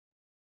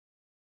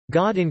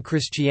God in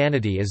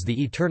Christianity is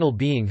the eternal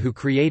being who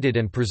created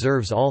and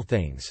preserves all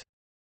things.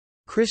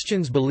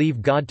 Christians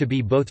believe God to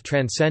be both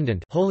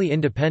transcendent, wholly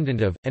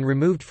independent of, and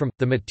removed from,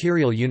 the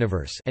material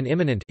universe, and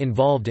immanent,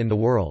 involved in the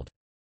world.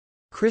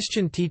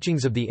 Christian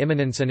teachings of the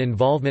immanence and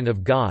involvement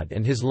of God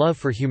and his love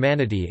for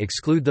humanity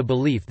exclude the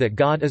belief that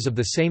God is of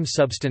the same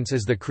substance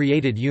as the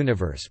created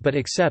universe but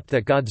accept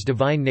that God's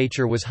divine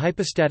nature was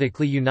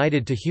hypostatically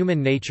united to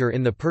human nature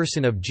in the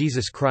person of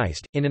Jesus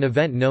Christ, in an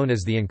event known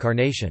as the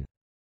Incarnation.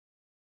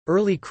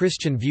 Early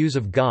Christian views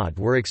of God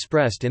were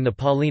expressed in the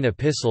Pauline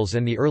epistles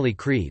and the early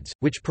creeds,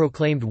 which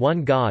proclaimed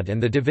one God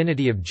and the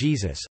divinity of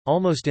Jesus,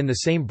 almost in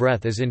the same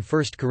breath as in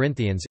 1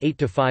 Corinthians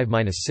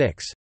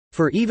 8:5-6.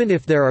 For even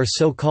if there are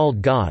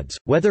so-called gods,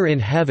 whether in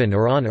heaven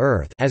or on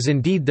earth, as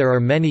indeed there are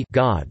many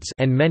gods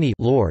and many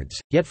lords,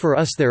 yet for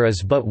us there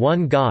is but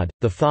one God,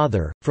 the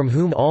Father, from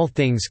whom all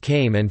things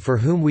came and for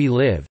whom we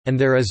live, and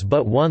there is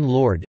but one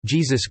Lord,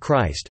 Jesus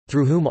Christ,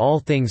 through whom all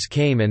things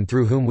came and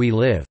through whom we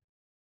live.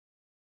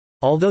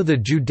 Although the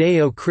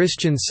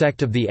Judeo-Christian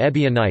sect of the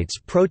Ebionites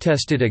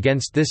protested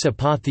against this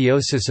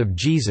apotheosis of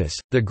Jesus,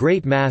 the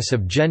great mass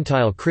of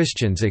Gentile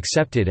Christians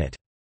accepted it.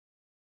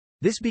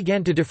 This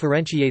began to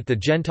differentiate the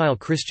Gentile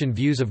Christian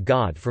views of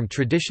God from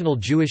traditional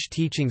Jewish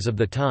teachings of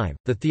the time.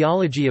 The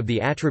theology of the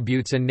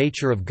attributes and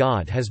nature of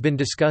God has been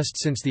discussed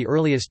since the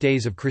earliest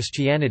days of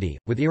Christianity,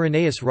 with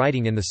Irenaeus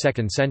writing in the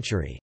 2nd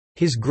century,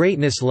 "His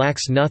greatness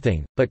lacks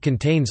nothing, but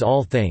contains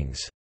all things."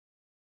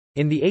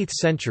 In the 8th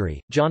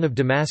century, John of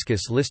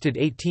Damascus listed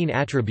 18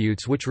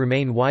 attributes which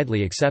remain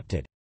widely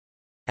accepted.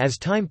 As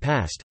time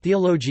passed,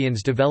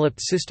 theologians developed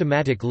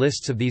systematic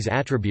lists of these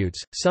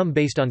attributes, some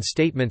based on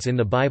statements in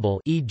the Bible,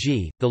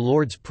 e.g., the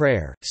Lord's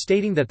Prayer,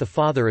 stating that the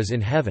Father is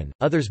in heaven,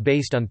 others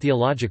based on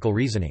theological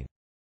reasoning.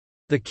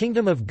 The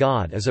kingdom of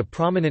God is a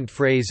prominent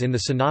phrase in the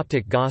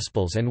Synoptic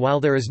Gospels, and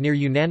while there is near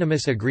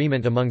unanimous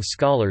agreement among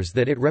scholars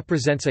that it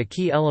represents a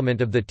key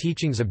element of the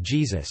teachings of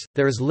Jesus,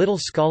 there is little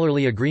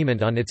scholarly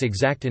agreement on its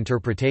exact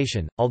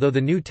interpretation. Although the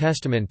New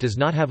Testament does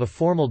not have a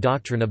formal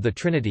doctrine of the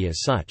Trinity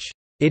as such,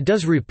 it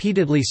does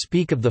repeatedly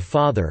speak of the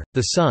Father,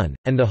 the Son,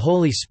 and the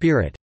Holy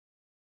Spirit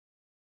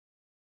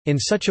in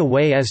such a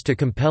way as to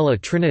compel a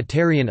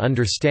Trinitarian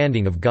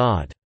understanding of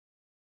God.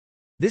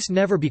 This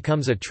never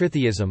becomes a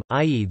tritheism,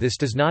 i.e., this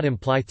does not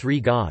imply three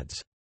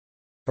gods.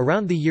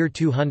 Around the year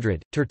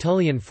 200,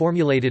 Tertullian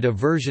formulated a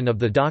version of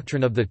the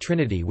doctrine of the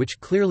Trinity which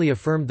clearly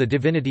affirmed the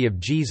divinity of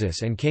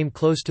Jesus and came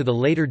close to the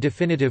later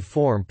definitive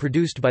form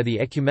produced by the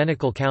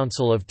Ecumenical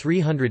Council of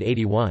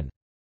 381.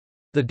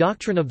 The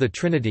doctrine of the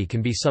Trinity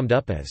can be summed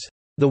up as,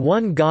 "The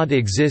one God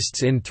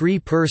exists in three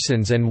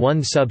persons and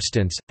one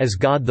substance, as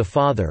God the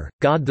Father,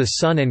 God the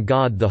Son and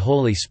God the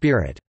Holy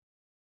Spirit."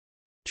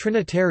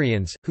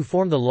 Trinitarians, who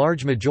form the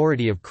large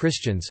majority of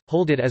Christians,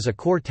 hold it as a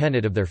core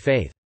tenet of their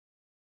faith.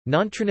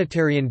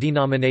 Non-Trinitarian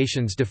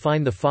denominations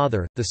define the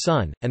Father, the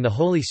Son, and the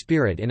Holy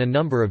Spirit in a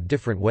number of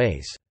different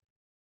ways.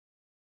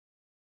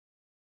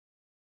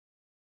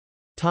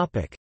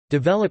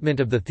 Development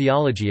of the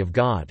theology of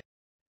God.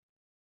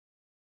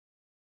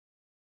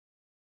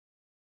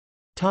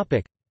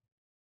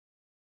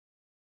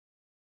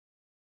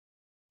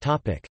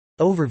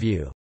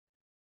 Overview.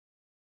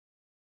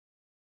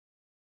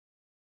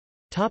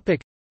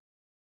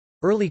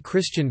 Early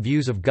Christian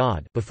views of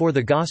God before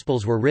the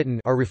Gospels were written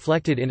are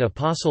reflected in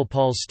Apostle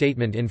Paul's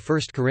statement in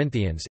 1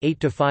 Corinthians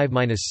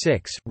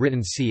 8:5-6,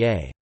 written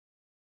ca.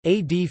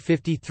 AD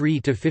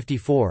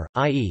 53–54,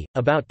 i.e.,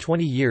 about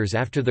 20 years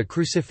after the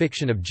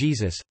crucifixion of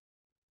Jesus.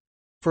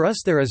 For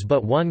us there is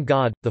but one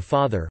God, the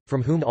Father,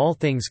 from whom all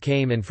things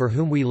came and for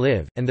whom we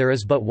live, and there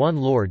is but one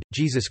Lord,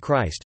 Jesus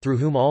Christ, through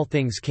whom all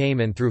things came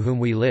and through whom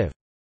we live.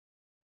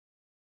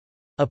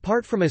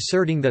 Apart from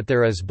asserting that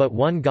there is but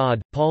one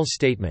God, Paul's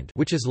statement,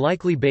 which is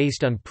likely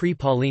based on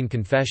pre-Pauline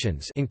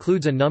confessions,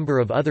 includes a number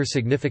of other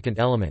significant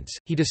elements.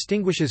 He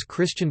distinguishes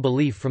Christian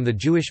belief from the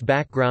Jewish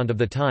background of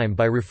the time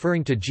by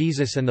referring to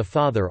Jesus and the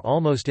Father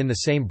almost in the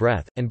same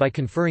breath, and by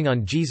conferring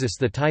on Jesus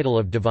the title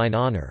of divine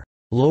honor,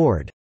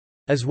 Lord,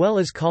 as well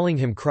as calling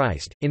him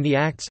Christ. In the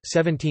Acts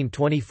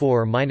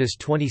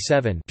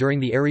 17:24-27 during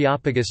the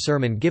Areopagus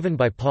sermon given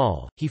by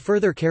Paul, he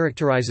further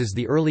characterizes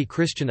the early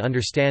Christian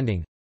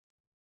understanding,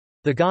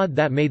 "The God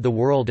that made the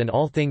world and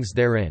all things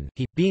therein,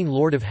 he, being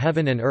Lord of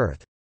heaven and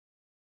earth,"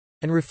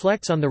 and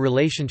reflects on the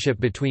relationship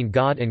between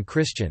God and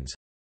Christians,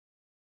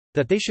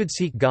 that they should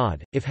seek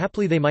God, if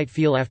haply they might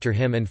feel after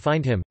him and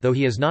find him, though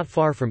he is not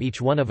far from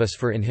each one of us,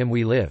 for in him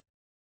we live.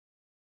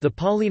 The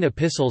Pauline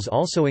epistles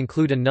also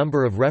include a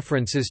number of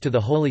references to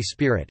the Holy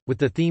Spirit, with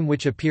the theme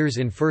which appears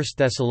in 1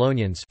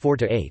 Thessalonians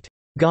 4–8,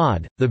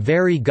 "God, the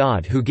very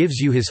God who gives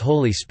you his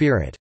Holy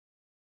Spirit,"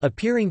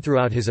 appearing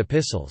throughout his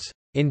epistles.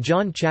 In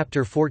John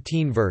chapter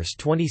 14 verse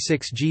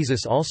 26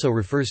 Jesus also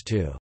refers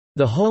to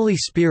the Holy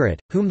Spirit,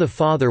 whom the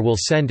Father will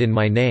send in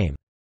my name.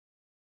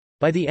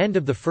 By the end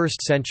of the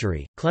 1st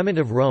century, Clement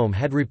of Rome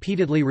had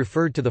repeatedly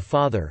referred to the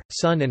Father,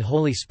 Son and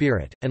Holy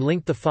Spirit, and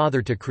linked the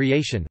Father to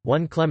creation,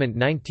 1 Clement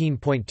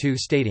 19.2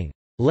 stating,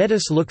 "Let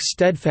us look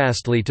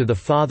steadfastly to the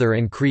Father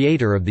and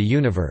Creator of the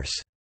universe."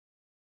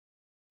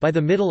 By the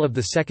middle of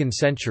the 2nd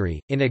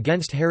century, in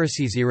Against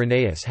Heresies,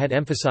 Irenaeus had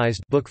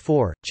emphasized Book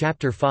 4,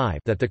 Chapter 5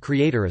 that the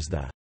Creator is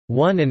the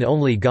one and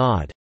only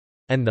God,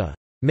 and the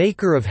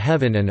maker of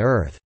heaven and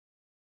earth.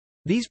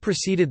 These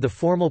preceded the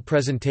formal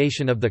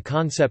presentation of the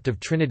concept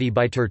of Trinity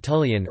by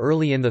Tertullian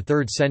early in the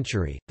 3rd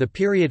century. The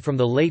period from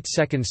the late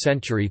 2nd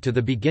century to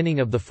the beginning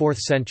of the 4th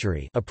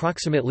century,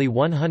 approximately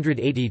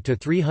 180 to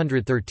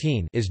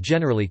 313, is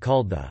generally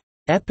called the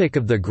epoch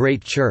of the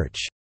Great Church,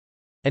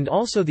 and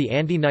also the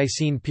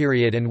ante-Nicene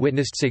period, and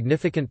witnessed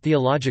significant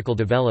theological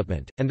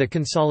development, and the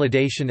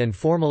consolidation and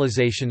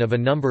formalization of a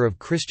number of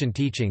Christian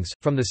teachings.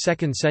 From the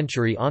 2nd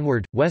century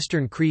onward,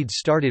 Western creeds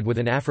started with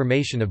an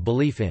affirmation of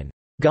belief in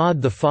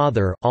God the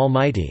Father,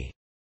 Almighty,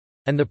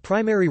 and the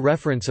primary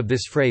reference of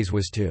this phrase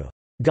was to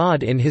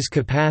God in his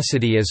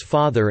capacity as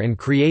Father and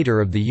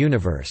Creator of the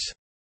universe.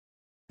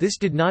 This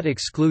did not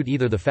exclude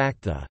either the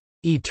fact the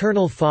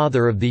eternal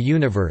Father of the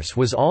universe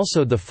was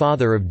also the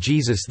Father of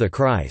Jesus the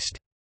Christ,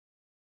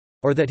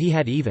 or that he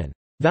had even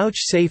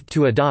vouchsafed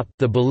to adopt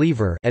the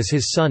believer as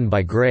his son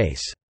by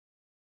grace.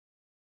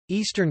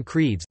 Eastern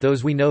creeds,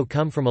 those we know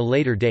come from a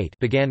later date,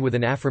 began with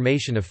an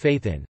affirmation of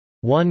faith in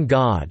one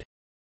God,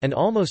 and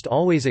almost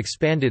always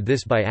expanded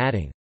this by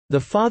adding, "the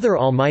Father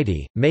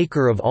Almighty,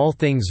 maker of all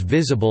things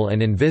visible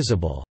and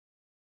invisible,"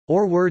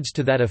 or words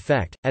to that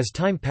effect. As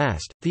time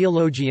passed,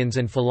 theologians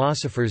and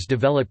philosophers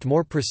developed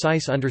more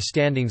precise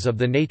understandings of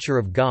the nature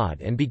of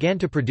God and began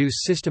to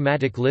produce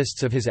systematic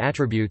lists of his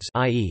attributes,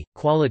 i.e.,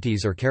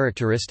 qualities or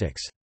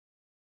characteristics.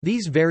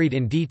 These varied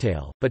in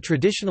detail, but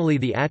traditionally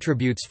the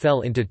attributes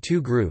fell into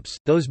two groups: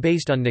 those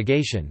based on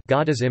negation,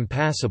 God is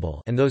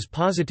impassible, and those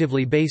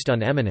positively based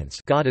on eminence,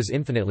 God is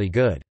infinitely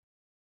good.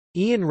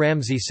 Ian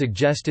Ramsey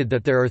suggested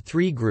that there are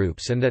three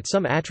groups and that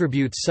some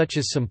attributes such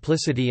as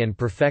simplicity and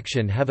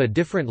perfection have a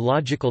different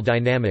logical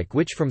dynamic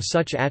which from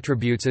such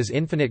attributes as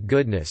infinite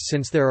goodness,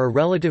 since there are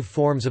relative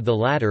forms of the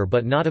latter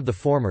but not of the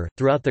former.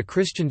 Throughout the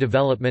Christian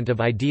development of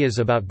ideas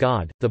about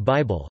God, the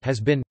Bible has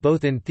been,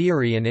 both in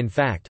theory and in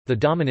fact, the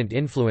dominant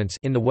influence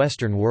in the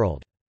Western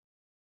world.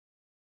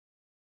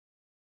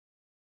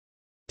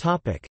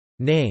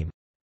 Name.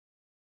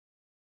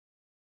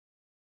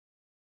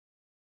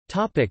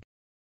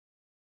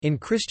 In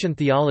Christian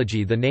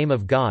theology, the name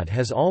of God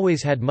has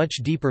always had much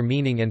deeper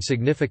meaning and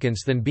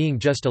significance than being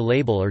just a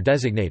label or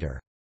designator.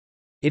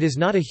 It is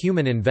not a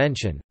human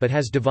invention, but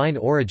has divine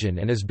origin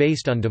and is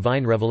based on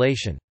divine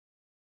revelation.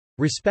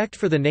 Respect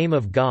for the name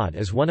of God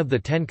is one of the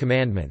 10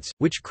 Commandments,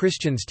 which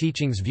Christians'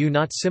 teachings view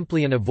not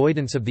simply an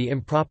avoidance of the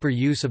improper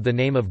use of the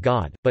name of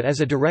God, but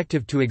as a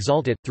directive to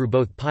exalt it, through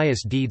both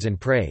pious deeds and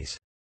praise.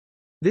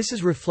 This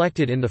is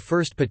reflected in the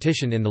first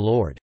petition in the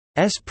Lord's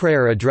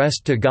Prayer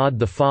addressed to God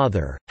the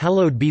Father: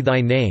 "Hallowed be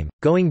thy name."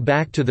 Going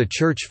back to the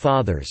Church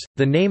Fathers,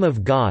 the name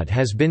of God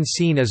has been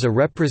seen as a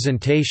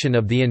representation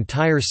of the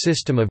entire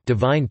system of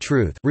divine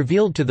truth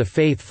revealed to the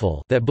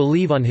faithful that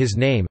believe on his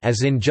name,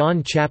 as in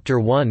John chapter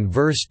 1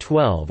 verse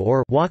 12,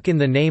 or "Walk in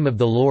the name of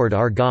the Lord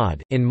our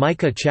God" in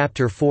Micah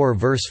chapter 4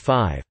 verse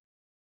 5.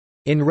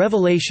 In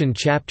Revelation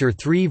chapter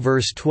 3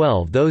 verse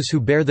 12, those who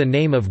bear the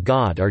name of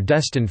God are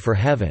destined for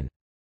heaven.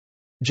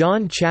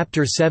 John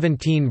chapter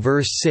 17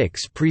 verse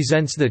 6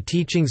 presents the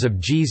teachings of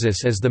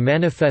Jesus as the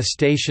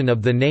manifestation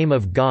of the name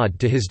of God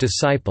to his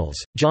disciples.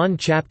 John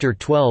chapter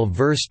 12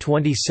 verse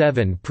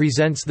 27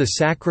 presents the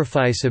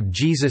sacrifice of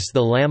Jesus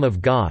the Lamb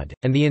of God,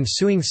 and the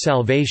ensuing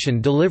salvation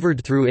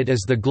delivered through it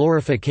as the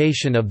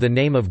glorification of the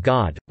name of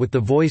God, with the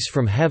voice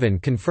from heaven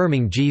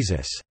confirming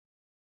Jesus'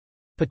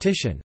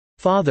 petition,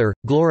 "Father,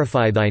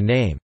 glorify thy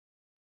name,"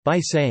 by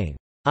saying,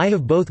 "I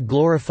have both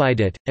glorified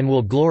it, and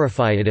will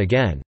glorify it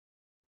again."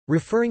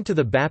 Referring to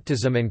the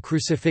baptism and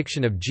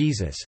crucifixion of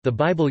Jesus, the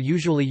Bible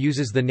usually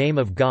uses the name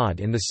of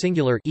God in the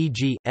singular,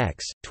 e.g.,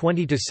 X,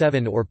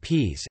 20-7 or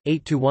Ps,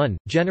 8-1,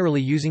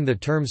 generally using the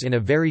terms in a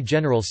very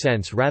general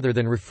sense rather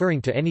than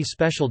referring to any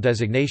special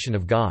designation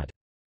of God.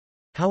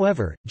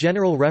 However,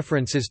 general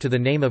references to the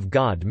name of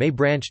God may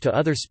branch to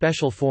other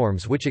special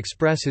forms which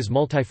express his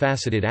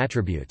multifaceted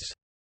attributes.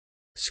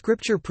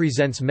 Scripture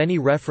presents many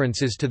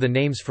references to the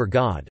names for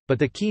God, but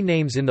the key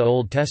names in the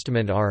Old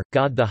Testament are,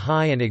 God the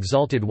High and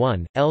Exalted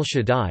One, El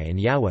Shaddai and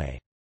Yahweh.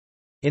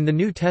 In the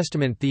New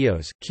Testament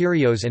Theos,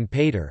 Kyrios and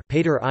Pater,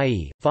 Pater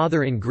i.e.,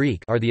 Father in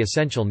Greek, are the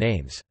essential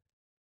names.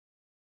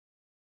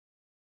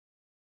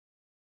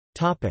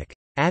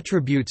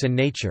 Attributes and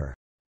nature.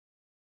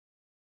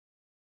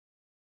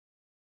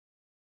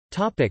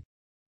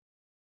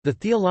 The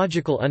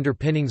theological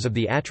underpinnings of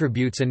the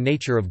attributes and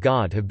nature of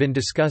God have been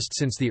discussed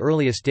since the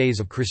earliest days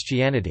of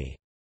Christianity.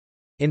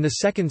 In the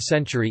 2nd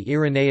century,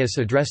 Irenaeus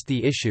addressed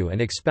the issue and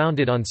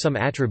expounded on some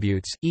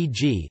attributes,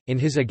 e.g., in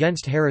his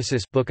Against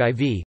Heresies, Book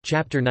IV,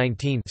 Chapter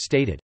 19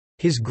 stated,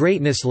 "His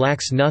greatness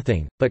lacks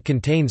nothing, but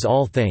contains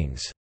all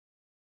things."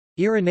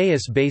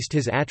 Irenaeus based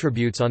his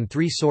attributes on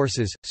three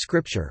sources: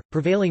 Scripture,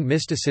 prevailing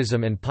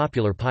mysticism and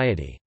popular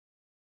piety.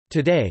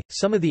 Today,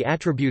 some of the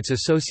attributes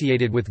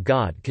associated with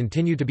God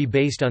continue to be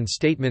based on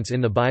statements in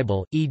the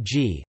Bible,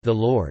 e.g., the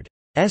Lord's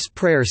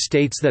prayer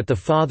states that the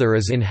Father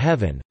is in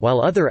heaven,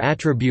 while other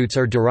attributes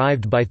are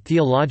derived by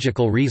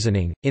theological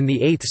reasoning. In the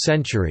 8th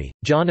century,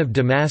 John of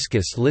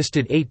Damascus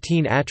listed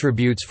 18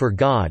 attributes for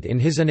God in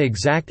his An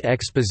Exact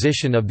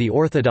Exposition of the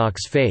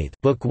Orthodox Faith,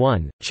 Book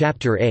 1,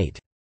 Chapter 8.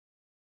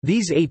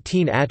 These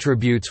 18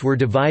 attributes were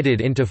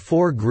divided into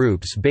 4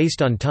 groups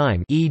based on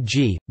time,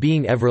 e.g.,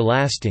 being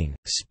everlasting,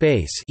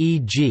 space,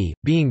 e.g.,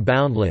 being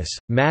boundless,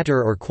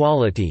 matter or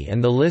quality,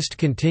 and the list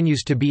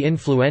continues to be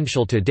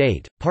influential to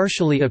date,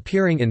 partially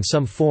appearing in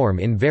some form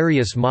in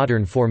various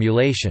modern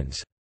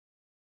formulations.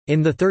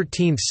 In the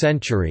 13th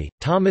century,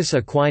 Thomas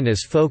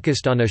Aquinas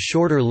focused on a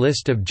shorter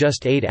list of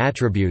just 8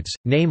 attributes,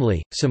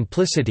 namely,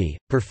 simplicity,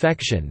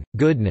 perfection,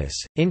 goodness,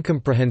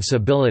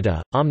 incomprehensibility,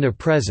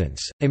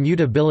 omnipresence,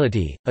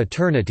 immutability,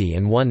 eternity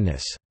and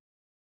oneness.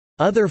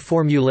 Other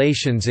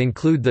formulations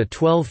include the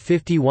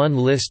 1251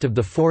 list of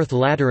the Fourth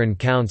Lateran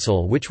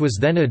Council, which was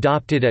then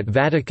adopted at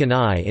Vatican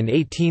I in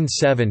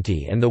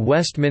 1870, and the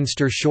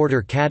Westminster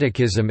Shorter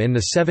Catechism in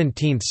the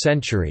 17th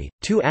century,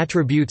 2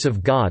 attributes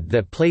of God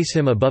that place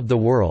him above the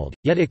world,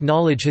 yet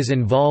acknowledge his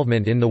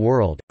involvement in the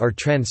world, are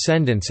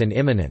transcendence and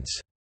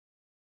immanence.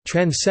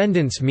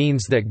 Transcendence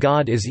means that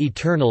God is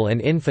eternal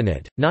and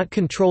infinite, not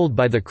controlled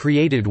by the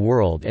created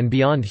world and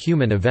beyond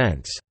human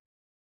events.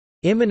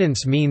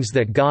 Immanence means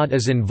that God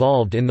is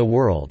involved in the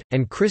world,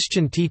 and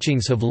Christian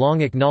teachings have long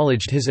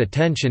acknowledged his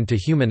attention to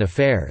human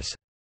affairs.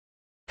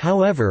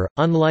 However,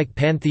 unlike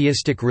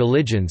pantheistic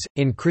religions,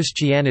 in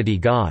Christianity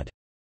God's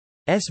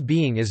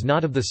being is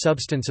not of the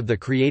substance of the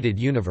created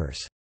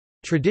universe.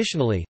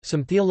 Traditionally,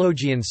 some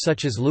theologians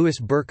such as Louis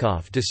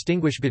Berkhoff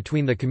distinguish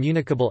between the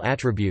communicable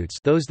attributes,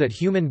 those that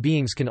human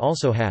beings can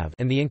also have,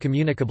 and the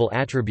incommunicable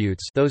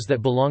attributes, those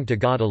that belong to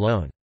God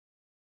alone.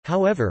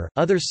 However,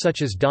 others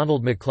such as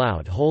Donald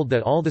MacLeod hold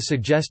that all the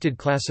suggested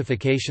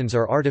classifications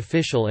are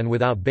artificial and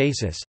without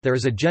basis. There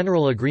is a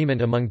general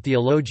agreement among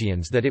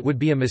theologians that it would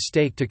be a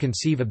mistake to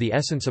conceive of the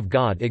essence of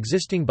God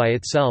existing by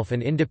itself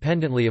and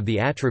independently of the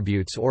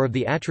attributes, or of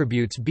the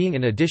attributes being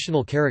an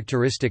additional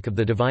characteristic of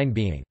the divine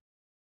being.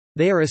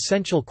 They are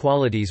essential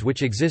qualities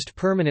which exist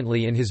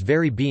permanently in his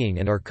very being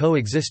and are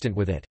co-existent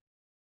with it.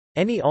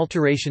 Any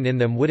alteration in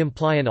them would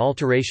imply an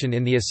alteration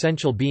in the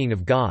essential being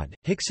of God.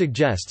 Hick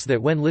suggests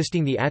that when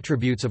listing the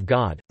attributes of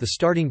God, the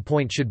starting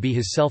point should be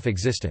his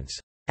self-existence,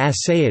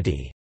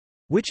 aseity,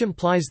 which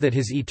implies that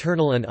his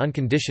eternal and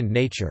unconditioned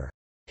nature.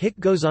 Hick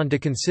goes on to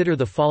consider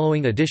the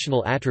following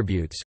additional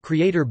attributes: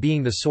 creator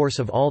being the source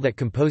of all that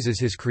composes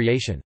his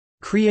creation,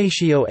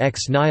 creatio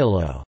ex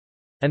nihilo,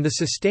 and the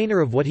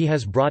sustainer of what he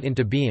has brought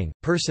into being,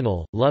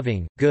 personal,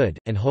 loving, good,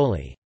 and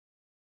holy.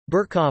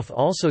 Berkhoff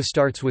also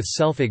starts with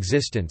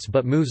self-existence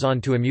but moves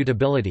on to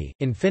immutability,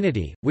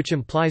 infinity, which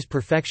implies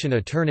perfection,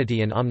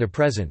 eternity, and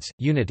omnipresence,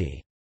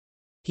 unity.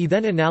 He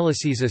then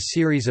analyses a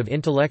series of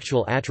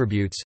intellectual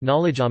attributes: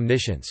 knowledge,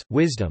 omniscience,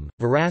 wisdom,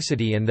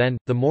 veracity, and then,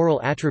 the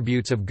moral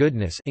attributes of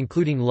goodness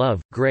including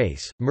love,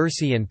 grace,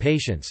 mercy and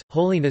patience,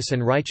 holiness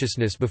and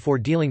righteousness, before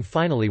dealing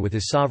finally with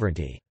his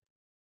sovereignty.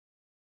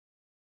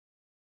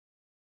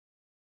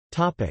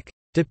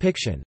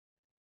 Depiction.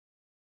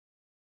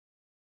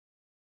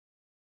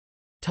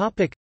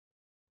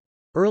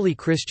 Early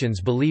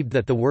Christians believed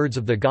that the words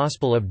of the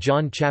Gospel of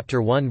John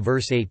chapter 1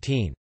 verse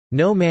 18,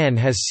 "No man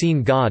has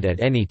seen God at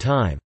any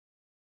time,"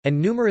 and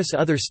numerous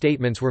other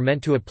statements were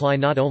meant to apply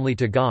not only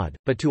to God,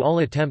 but to all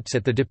attempts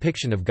at the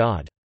depiction of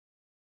God.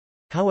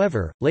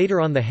 However,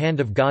 later on the hand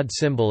of God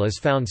symbol is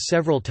found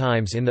several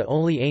times in the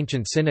only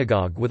ancient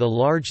synagogue with a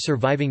large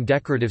surviving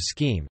decorative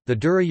scheme, the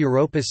Dura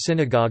Europos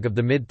synagogue of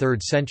the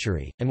mid-3rd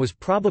century, and was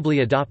probably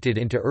adopted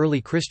into early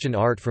Christian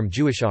art from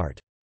Jewish art.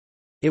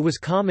 It was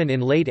common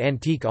in late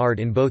antique art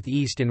in both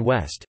East and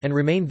West, and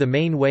remained the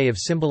main way of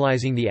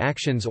symbolizing the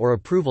actions or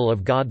approval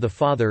of God the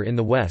Father in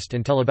the West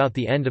until about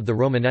the end of the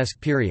Romanesque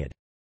period.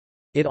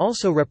 It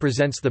also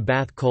represents the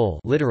Bath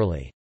Kol,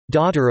 literally,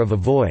 daughter of a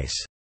voice,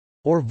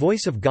 or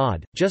voice of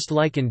God, just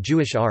like in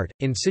Jewish art,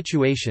 in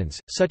situations,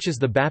 such as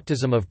the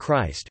baptism of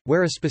Christ,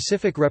 where a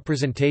specific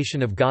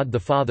representation of God the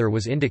Father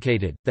was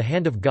indicated. The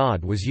hand of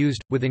God was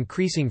used, with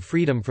increasing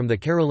freedom from the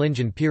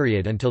Carolingian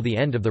period until the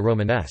end of the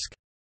Romanesque.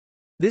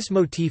 This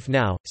motif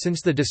now,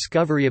 since the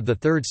discovery of the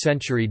 3rd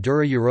century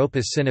Dura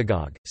Europos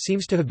synagogue,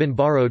 seems to have been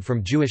borrowed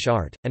from Jewish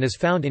art, and is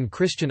found in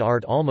Christian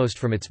art almost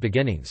from its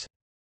beginnings.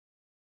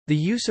 The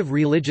use of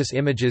religious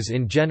images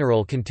in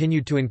general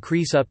continued to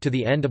increase up to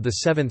the end of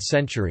the 7th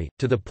century,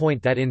 to the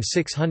point that in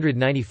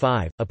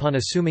 695, upon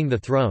assuming the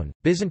throne,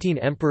 Byzantine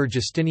Emperor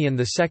Justinian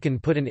II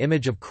put an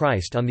image of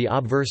Christ on the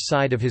obverse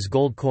side of his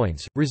gold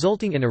coins,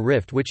 resulting in a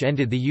rift which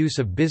ended the use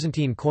of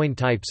Byzantine coin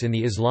types in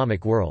the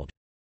Islamic world.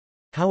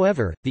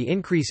 However, the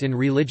increase in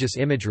religious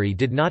imagery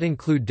did not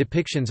include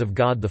depictions of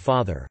God the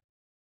Father.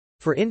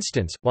 For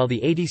instance, while the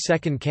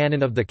 82nd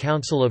canon of the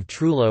Council of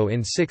Trullo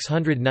in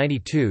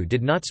 692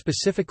 did not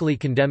specifically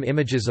condemn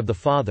images of the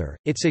Father,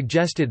 it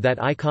suggested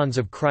that icons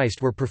of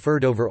Christ were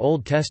preferred over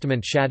Old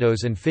Testament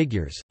shadows and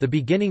figures. The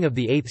beginning of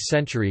the 8th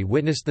century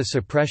witnessed the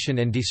suppression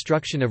and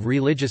destruction of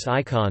religious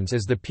icons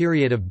as the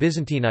period of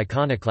Byzantine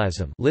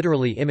iconoclasm,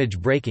 literally image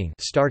breaking,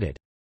 started.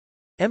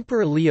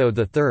 Emperor Leo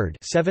III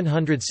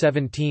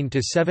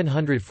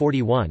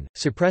 (717–741)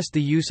 suppressed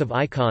the use of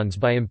icons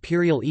by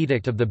imperial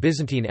edict of the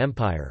Byzantine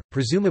Empire,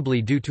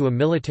 presumably due to a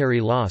military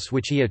loss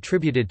which he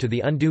attributed to the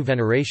undue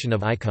veneration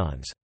of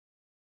icons.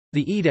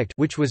 The edict,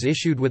 which was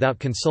issued without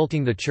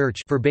consulting the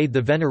Church, forbade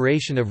the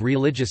veneration of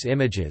religious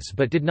images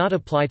but did not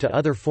apply to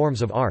other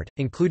forms of art,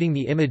 including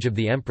the image of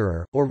the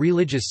emperor, or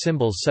religious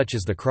symbols such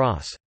as the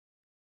cross.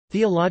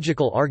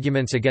 Theological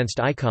arguments against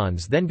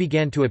icons then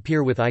began to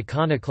appear, with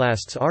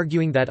iconoclasts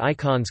arguing that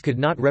icons could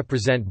not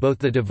represent both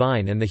the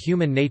divine and the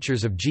human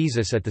natures of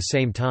Jesus at the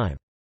same time.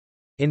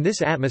 In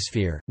this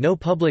atmosphere, no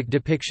public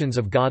depictions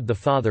of God the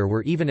Father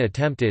were even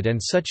attempted, and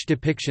such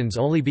depictions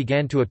only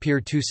began to appear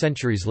 2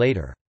 centuries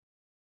later.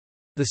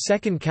 The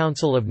Second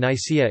Council of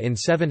Nicaea in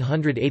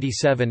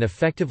 787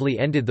 effectively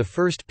ended the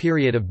first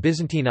period of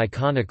Byzantine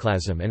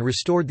iconoclasm and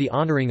restored the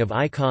honoring of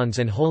icons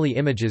and holy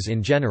images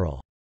in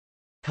general.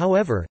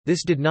 However,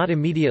 this did not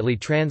immediately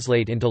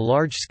translate into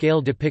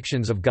large-scale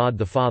depictions of God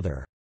the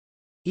Father.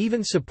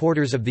 Even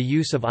supporters of the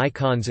use of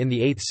icons in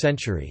the 8th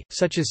century,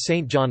 such as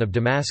Saint John of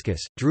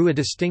Damascus, drew a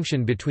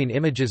distinction between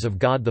images of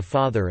God the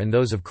Father and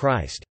those of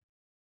Christ.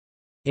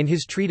 In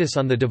his treatise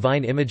on the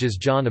divine images,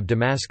 John of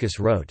Damascus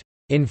wrote,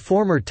 "In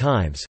former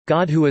times,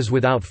 God who is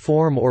without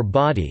form or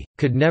body,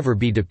 could never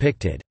be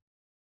depicted.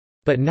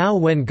 But now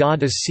when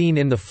God is seen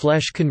in the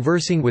flesh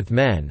conversing with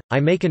men, I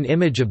make an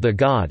image of the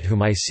God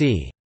whom I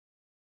see."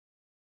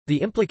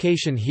 The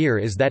implication here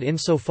is that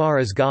insofar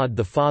as God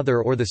the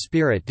Father or the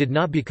Spirit did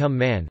not become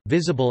man,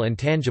 visible and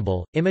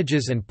tangible,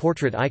 images and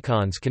portrait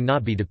icons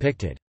cannot be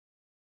depicted.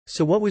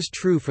 So what was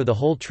true for the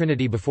whole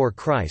Trinity before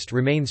Christ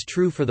remains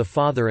true for the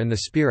Father and the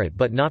Spirit,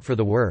 but not for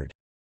the Word.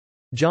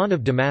 John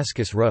of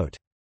Damascus wrote,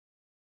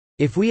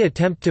 "If we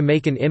attempt to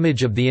make an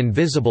image of the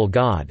invisible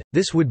God,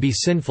 this would be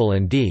sinful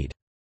indeed.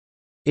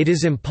 It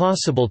is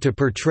impossible to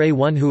portray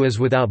one who is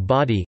without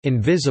body,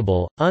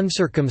 invisible,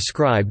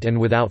 uncircumscribed and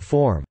without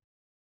form."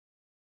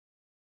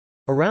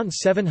 Around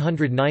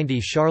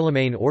 790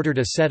 Charlemagne ordered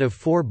a set of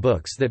 4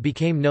 books that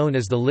became known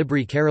as the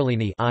Libri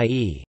Carolini,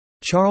 i.e.,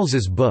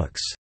 Charles's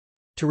books,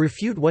 to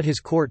refute what his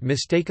court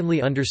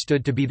mistakenly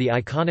understood to be the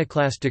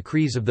iconoclast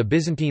decrees of the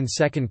Byzantine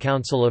Second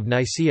Council of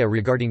Nicaea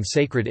regarding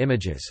sacred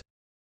images.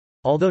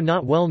 Although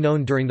not well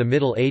known during the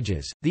Middle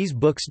Ages, these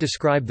books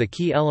describe the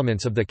key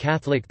elements of the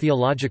Catholic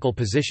theological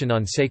position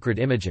on sacred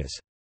images.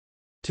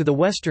 To the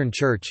Western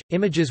Church,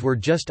 images were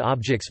just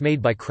objects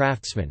made by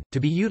craftsmen, to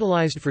be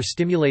utilized for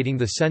stimulating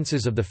the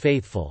senses of the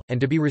faithful,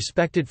 and to be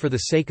respected for the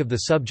sake of the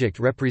subject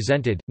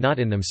represented, not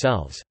in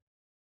themselves.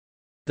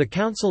 The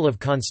Council of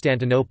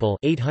Constantinople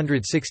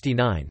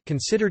 869,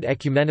 considered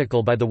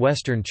ecumenical by the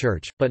Western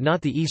Church, but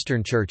not the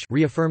Eastern Church,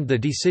 reaffirmed the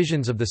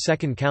decisions of the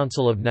Second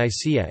Council of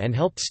Nicaea and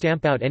helped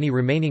stamp out any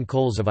remaining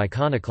coals of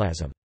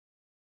iconoclasm.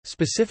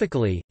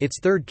 Specifically, its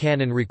third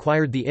canon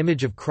required the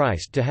image of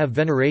Christ to have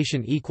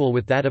veneration equal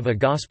with that of a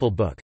Gospel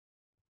book.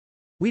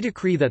 "We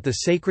decree that the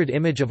sacred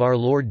image of our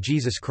Lord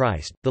Jesus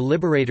Christ, the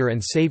Liberator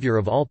and Savior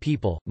of all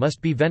people, must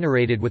be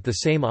venerated with the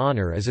same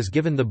honor as is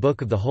given the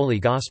book of the Holy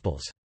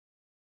Gospels.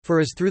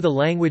 For as through the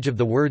language of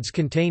the words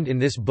contained in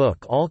this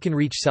book all can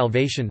reach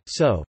salvation,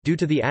 so, due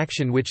to the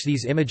action which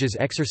these images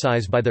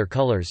exercise by their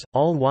colors,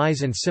 all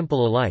wise and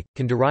simple alike,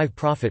 can derive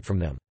profit from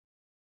them."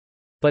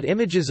 But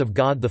images of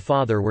God the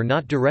Father were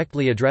not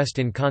directly addressed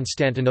in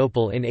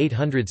Constantinople in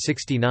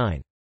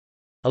 869.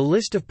 A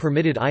list of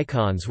permitted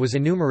icons was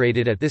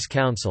enumerated at this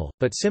council,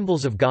 but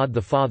symbols of God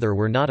the Father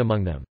were not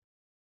among them.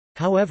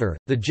 However,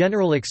 the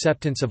general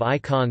acceptance of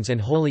icons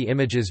and holy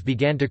images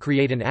began to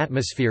create an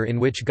atmosphere in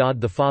which God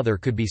the Father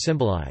could be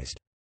symbolized.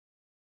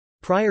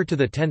 Prior to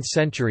the 10th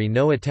century,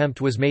 no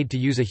attempt was made to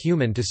use a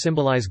human to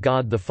symbolize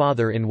God the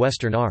Father in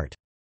Western art.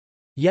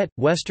 Yet,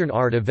 Western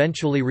art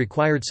eventually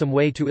required some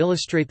way to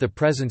illustrate the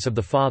presence of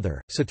the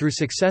Father, so through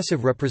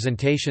successive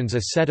representations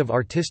a set of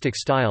artistic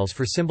styles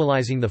for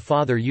symbolizing the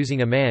Father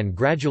using a man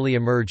gradually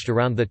emerged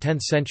around the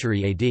 10th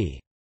century AD.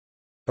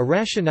 A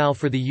rationale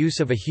for the use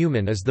of a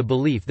human is the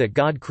belief that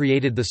God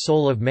created the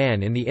soul of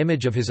man in the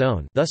image of his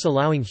own, thus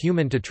allowing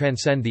human to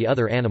transcend the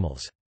other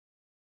animals.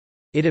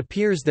 It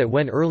appears that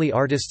when early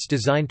artists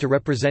designed to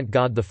represent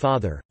God the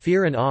Father,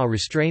 fear and awe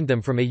restrained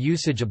them from a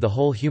usage of the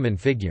whole human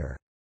figure.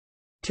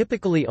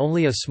 Typically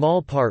only a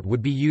small part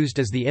would be used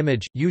as the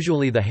image,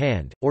 usually the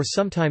hand, or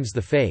sometimes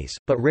the face,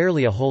 but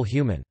rarely a whole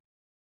human.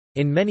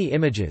 In many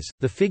images,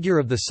 the figure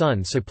of the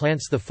Son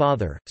supplants the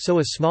Father, so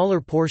a smaller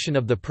portion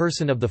of the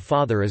person of the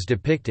Father is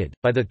depicted.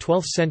 By the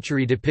 12th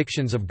century,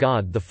 depictions of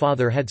God the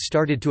Father had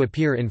started to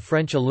appear in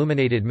French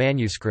illuminated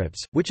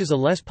manuscripts, which as a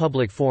less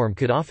public form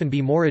could often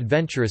be more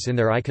adventurous in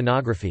their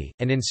iconography,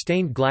 and in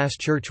stained glass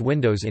church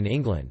windows in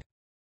England.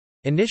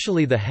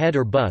 Initially the head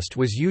or bust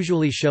was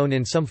usually shown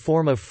in some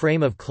form of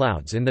frame of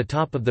clouds in the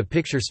top of the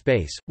picture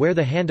space, where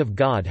the hand of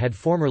God had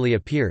formerly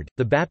appeared.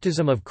 The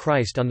baptism of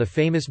Christ on the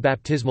famous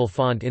baptismal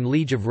font in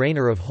Liege of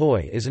Rainer of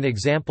Huy is an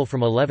example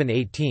from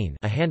 1118.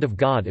 A hand of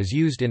God is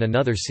used in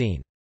another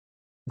scene.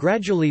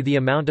 Gradually the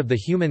amount of the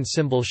human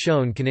symbol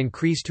shown can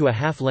increase to a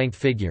half-length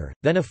figure,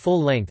 then a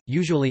full length,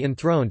 usually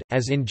enthroned,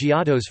 as in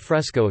Giotto's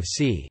fresco of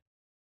c.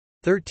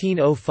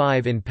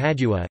 1305 in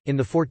Padua. In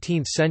the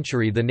 14th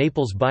century the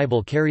Naples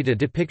Bible carried a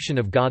depiction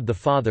of God the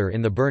Father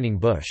in the burning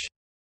bush.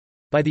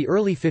 By the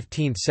early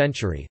 15th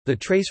century, the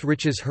Tres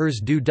Riches Hers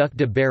du Duc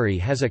de Berry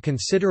has a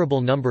considerable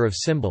number of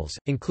symbols,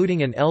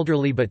 including an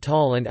elderly but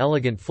tall and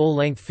elegant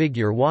full-length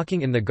figure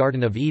walking in the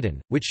Garden of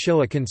Eden, which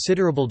show a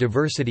considerable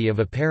diversity of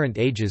apparent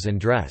ages and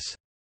dress.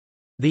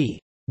 The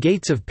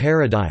Gates of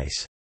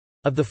Paradise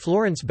of the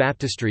Florence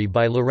Baptistry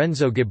by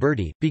Lorenzo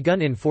Ghiberti,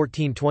 begun in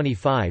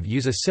 1425,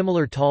 use a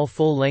similar tall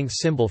full-length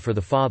symbol for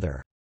the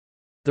Father.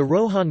 The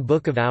Rohan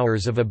Book of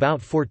Hours of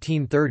about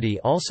 1430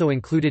 also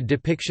included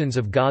depictions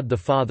of God the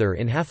Father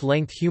in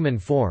half-length human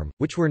form,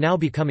 which were now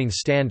becoming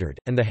standard,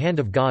 and the hand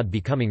of God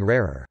becoming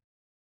rarer.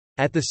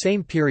 At the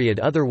same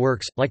period other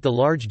works, like the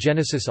large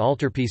Genesis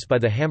altarpiece by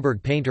the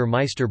Hamburg painter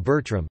Meister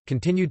Bertram,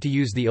 continued to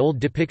use the old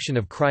depiction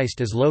of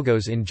Christ as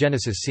logos in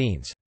Genesis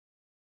scenes.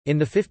 In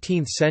the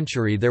 15th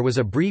century there was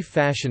a brief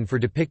fashion for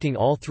depicting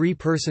all three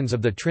persons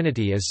of the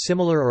Trinity as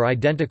similar or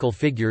identical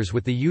figures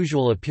with the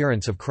usual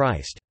appearance of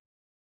Christ.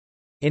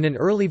 In an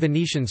early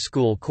Venetian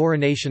school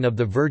Coronation of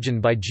the Virgin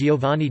by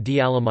Giovanni di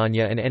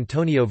Alemagna and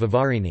Antonio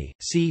Vivarini,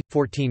 c.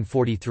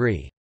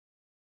 1443.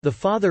 The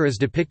Father is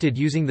depicted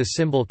using the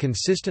symbol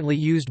consistently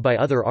used by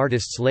other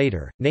artists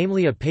later,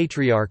 namely a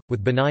patriarch,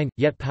 with benign,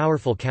 yet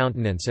powerful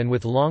countenance and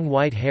with long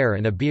white hair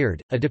and a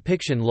beard, a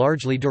depiction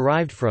largely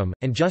derived from,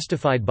 and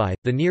justified by,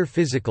 the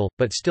near-physical,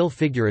 but still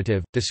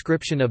figurative,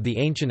 description of the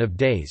Ancient of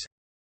Days.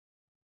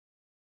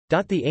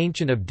 The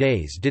Ancient of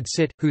Days did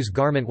sit, whose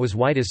garment was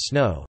white as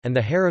snow, and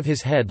the hair of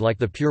his head like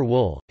the pure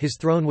wool, his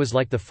throne was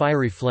like the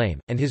fiery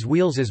flame, and his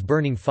wheels as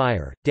burning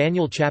fire.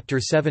 Daniel chapter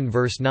 7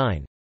 verse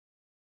 9.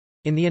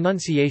 In the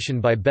Annunciation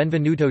by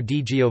Benvenuto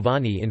di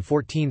Giovanni in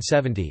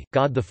 1470,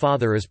 God the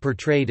Father is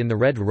portrayed in the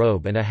red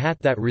robe and a hat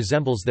that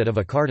resembles that of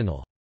a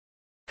cardinal.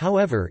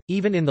 However,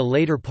 even in the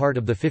later part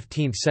of the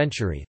 15th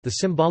century, the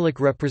symbolic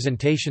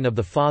representation of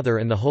the Father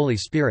and the Holy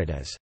Spirit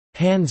as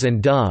hands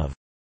and dove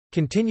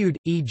continued,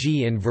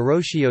 e.g. in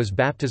Verrocchio's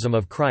Baptism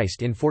of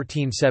Christ in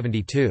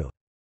 1472.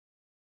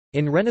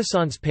 In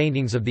Renaissance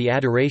paintings of the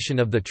adoration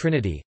of the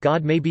Trinity,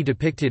 God may be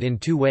depicted in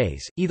two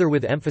ways, either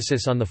with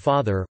emphasis on the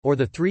Father, or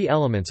the three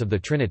elements of the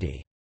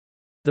Trinity.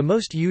 The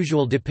most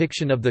usual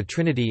depiction of the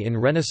Trinity in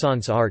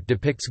Renaissance art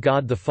depicts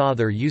God the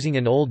Father using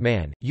an old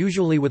man,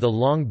 usually with a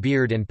long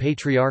beard and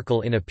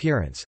patriarchal in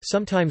appearance,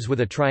 sometimes with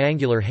a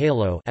triangular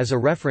halo as a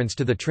reference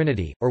to the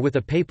Trinity, or with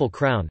a papal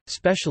crown,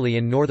 especially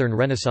in Northern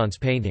Renaissance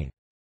painting.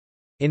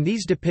 In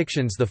these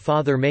depictions the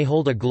Father may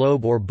hold a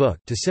globe or book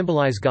to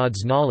symbolize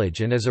God's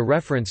knowledge and as a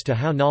reference to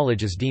how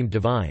knowledge is deemed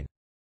divine.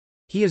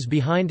 He is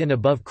behind and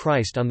above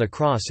Christ on the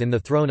cross in the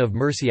Throne of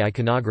Mercy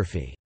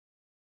iconography.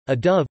 A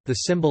dove, the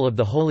symbol of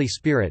the Holy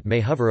Spirit,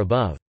 may hover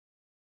above.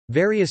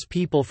 Various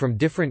people from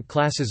different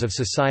classes of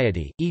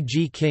society,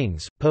 e.g.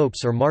 kings,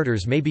 popes or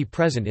martyrs, may be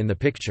present in the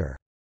picture.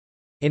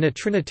 In a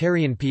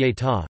Trinitarian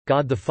Pietà,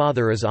 God the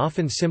Father is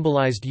often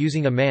symbolized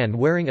using a man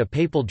wearing a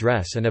papal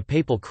dress and a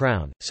papal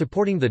crown,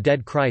 supporting the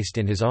dead Christ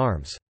in his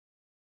arms.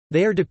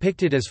 They are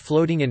depicted as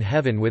floating in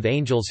heaven with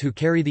angels who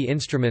carry the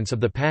instruments of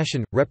the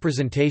Passion.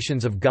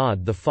 Representations of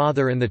God the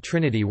Father and the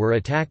Trinity were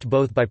attacked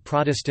both by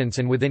Protestants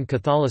and within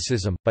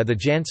Catholicism, by the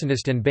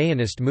Jansenist and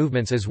Bayonist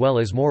movements as well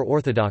as more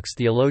orthodox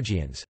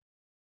theologians.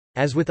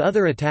 As with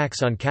other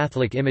attacks on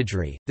Catholic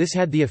imagery, this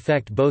had the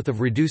effect both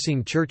of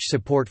reducing church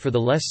support for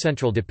the less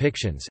central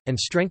depictions, and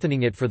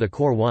strengthening it for the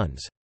core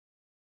ones.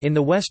 In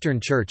the Western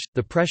Church,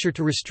 the pressure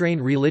to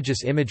restrain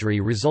religious imagery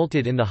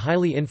resulted in the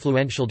highly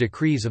influential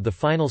decrees of the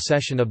final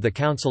session of the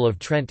Council of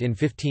Trent in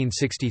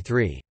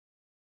 1563.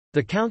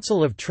 The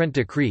Council of Trent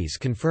decrees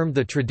confirmed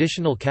the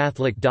traditional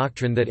Catholic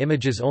doctrine that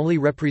images only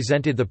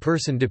represented the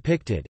person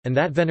depicted, and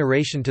that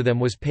veneration to them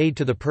was paid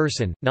to the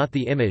person, not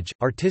the image.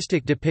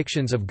 Artistic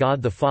depictions of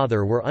God the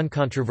Father were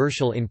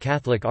uncontroversial in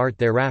Catholic art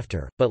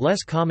thereafter, but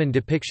less common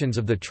depictions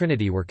of the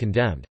Trinity were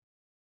condemned.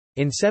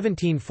 In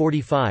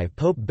 1745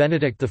 Pope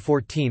Benedict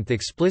XIV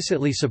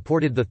explicitly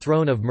supported the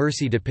Throne of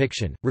Mercy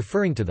depiction,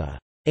 referring to the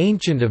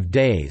Ancient of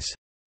Days.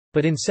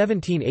 But in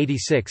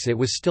 1786 it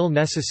was still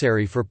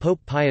necessary for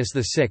Pope Pius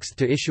VI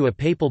to issue a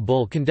papal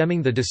bull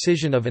condemning the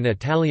decision of an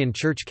Italian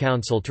church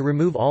council to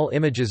remove all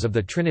images of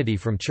the Trinity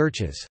from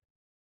churches.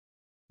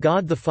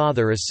 God the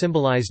Father is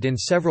symbolized in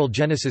several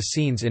Genesis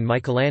scenes in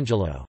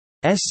Michelangelo's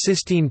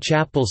Sistine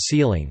Chapel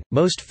ceiling,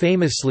 most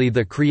famously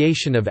the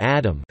creation of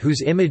Adam,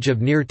 whose image of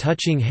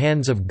near-touching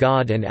hands of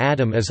God and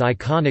Adam is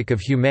iconic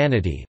of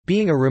humanity,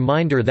 being a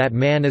reminder that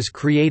man is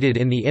created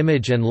in the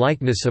image and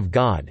likeness of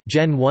God.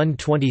 Gen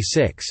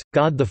 1:26.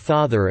 God the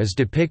Father is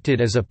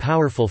depicted as a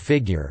powerful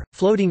figure,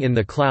 floating in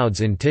the clouds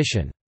in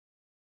Titian's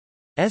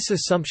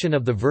Assumption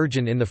of the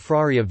Virgin in the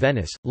Frari of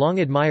Venice, long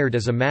admired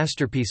as a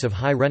masterpiece of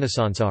high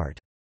Renaissance art.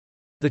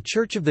 The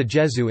Church of the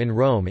Gesù in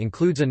Rome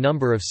includes a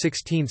number of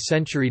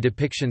 16th-century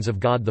depictions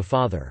of God the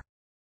Father.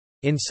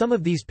 In some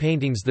of these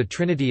paintings the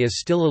Trinity is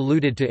still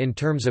alluded to in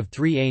terms of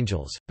three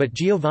angels, but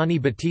Giovanni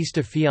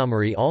Battista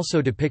Fiammari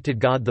also depicted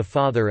God the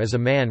Father as a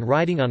man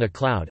riding on a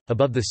cloud,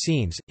 above the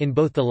scenes. In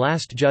both the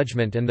Last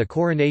Judgment and the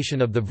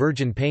Coronation of the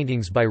Virgin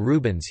paintings by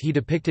Rubens he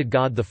depicted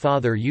God the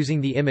Father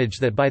using the image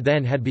that by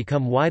then had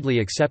become widely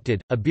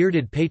accepted, a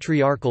bearded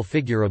patriarchal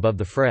figure above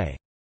the fray.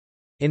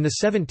 In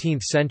the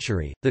 17th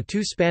century, the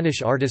two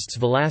Spanish artists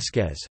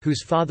Velázquez,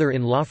 whose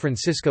father-in-law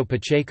Francisco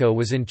Pacheco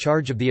was in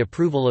charge of the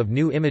approval of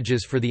new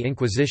images for the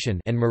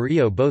Inquisition, and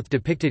Murillo both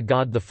depicted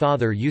God the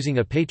Father using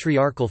a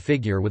patriarchal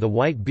figure with a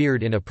white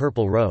beard in a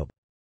purple robe.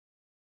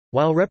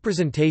 While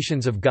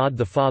representations of God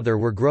the Father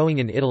were growing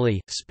in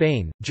Italy,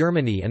 Spain,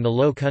 Germany and the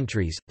Low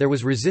Countries, there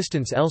was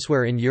resistance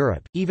elsewhere in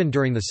Europe, even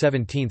during the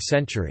 17th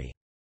century.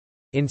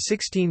 In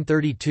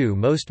 1632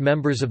 most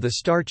members of the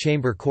Star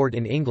Chamber Court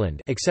in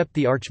England except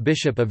the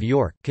Archbishop of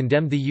York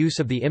condemned the use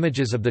of the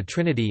images of the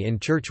Trinity in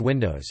church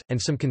windows,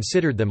 and some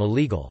considered them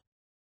illegal.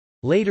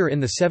 Later in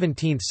the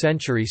 17th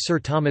century Sir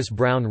Thomas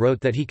Browne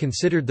wrote that he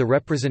considered the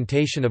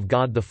representation of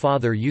God the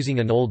Father using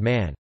an old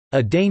man,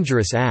 "a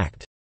dangerous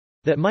act,"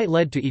 that might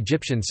lead to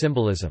Egyptian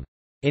symbolism.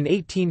 In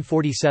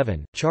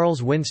 1847,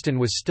 Charles Winston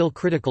was still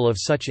critical of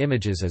such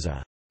images as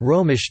a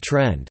 «Romish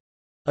trend»,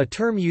 a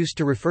term used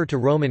to refer to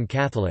Roman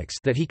Catholics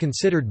that he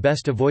considered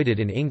best avoided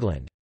in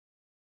England.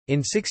 In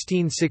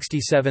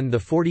 1667 the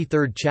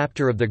 43rd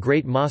chapter of the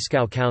Great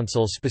Moscow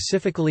Council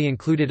specifically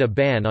included a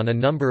ban on a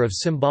number of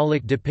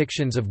symbolic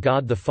depictions of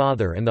God the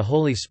Father and the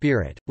Holy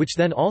Spirit, which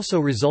then also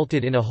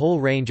resulted in a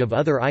whole range of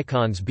other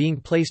icons being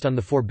placed on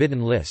the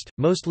forbidden list,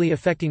 mostly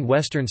affecting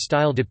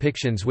Western-style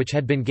depictions which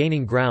had been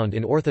gaining ground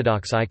in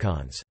Orthodox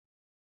icons.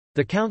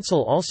 The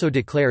Council also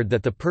declared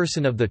that the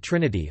person of the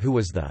Trinity who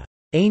was the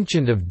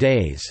Ancient of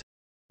Days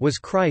was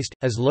Christ,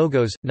 as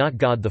logos, not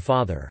God the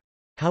Father.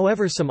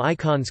 However, some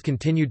icons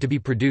continued to be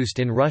produced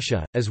in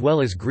Russia, as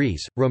well as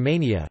Greece,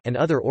 Romania, and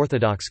other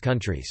Orthodox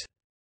countries.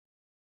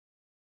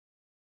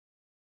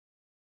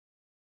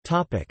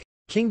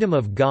 Kingdom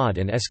of God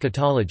and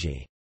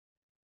eschatology.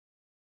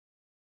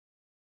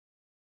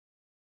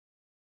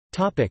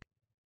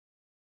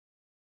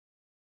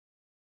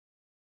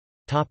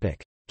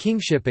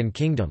 Kingship and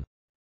kingdom.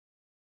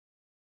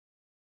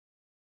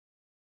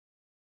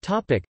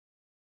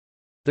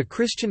 The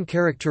Christian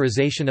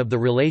characterization of the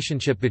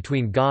relationship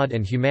between God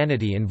and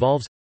humanity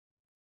involves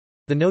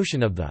the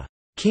notion of the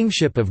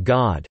kingship of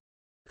God,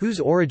 whose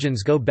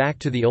origins go back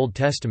to the Old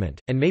Testament,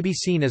 and may be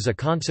seen as a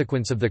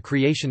consequence of the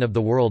creation of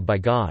the world by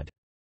God.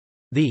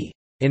 The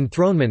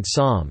enthronement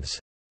Psalms,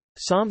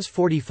 Psalms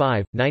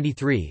 45,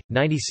 93,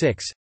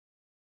 96,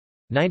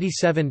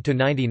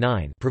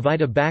 97–99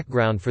 provide a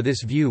background for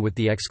this view with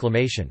the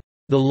exclamation,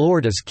 "The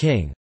Lord is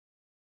King."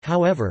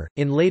 However,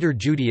 in later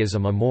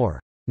Judaism a more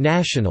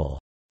national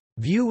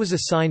view was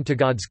assigned to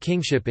God's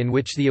kingship in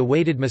which the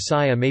awaited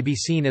Messiah may be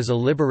seen as a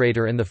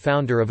liberator and the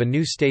founder of a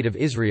new state of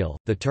Israel.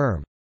 The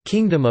term,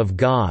 "Kingdom of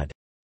God,"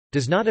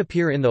 does not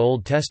appear in the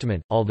Old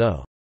Testament,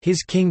 although,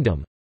 "His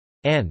kingdom"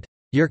 and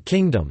 "Your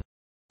kingdom"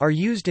 are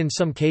used in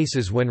some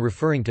cases when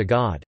referring to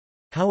God.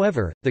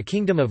 However, the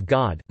kingdom of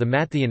God, the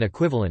Matthean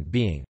equivalent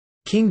being,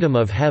 "Kingdom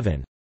of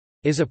heaven,"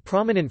 is a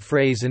prominent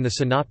phrase in the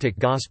Synoptic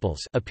Gospels,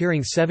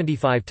 appearing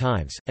 75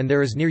 times, and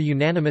there is near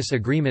unanimous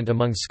agreement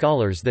among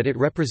scholars that it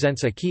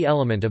represents a key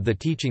element of the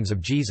teachings of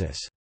Jesus.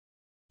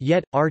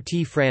 Yet, R.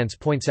 T. France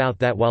points out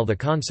that while the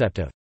concept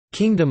of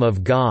 "kingdom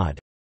of God"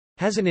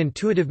 has an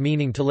intuitive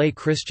meaning to lay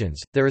Christians,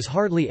 there is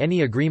hardly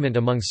any agreement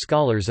among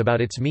scholars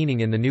about its meaning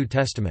in the New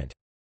Testament.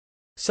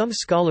 Some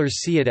scholars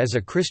see it as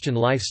a Christian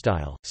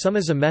lifestyle, some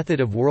as a method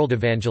of world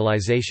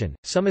evangelization,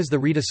 some as the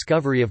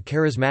rediscovery of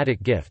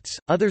charismatic gifts,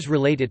 others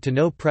relate it to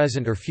no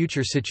present or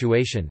future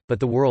situation, but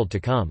the world to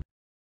come.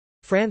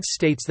 France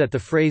states that the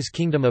phrase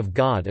 "kingdom of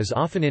God" is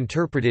often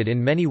interpreted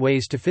in many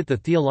ways to fit the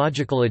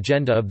theological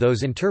agenda of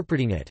those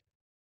interpreting it.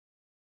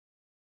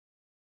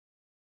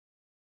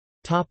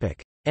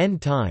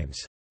 End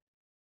times.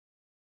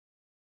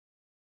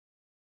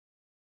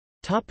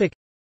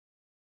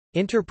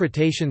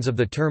 Interpretations of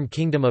the term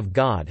Kingdom of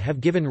God have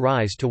given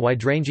rise to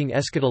wide-ranging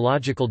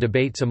eschatological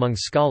debates among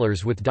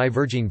scholars with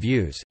diverging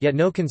views, yet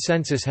no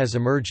consensus has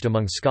emerged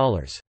among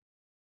scholars.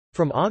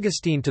 From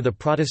Augustine to the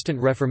Protestant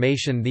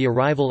Reformation the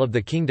arrival of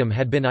the kingdom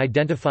had been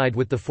identified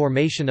with the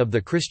formation of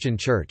the Christian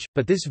Church,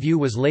 but this view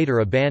was later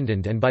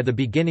abandoned and by the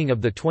beginning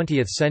of the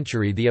 20th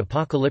century the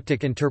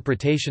apocalyptic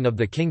interpretation of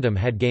the kingdom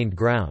had gained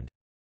ground.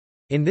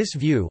 In this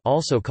view,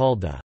 also called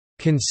the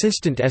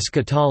consistent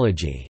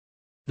eschatology,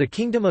 the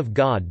kingdom of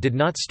God did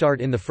not start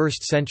in the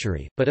 1st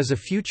century, but is a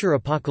future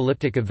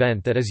apocalyptic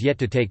event that is yet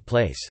to take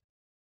place.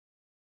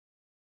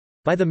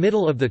 By the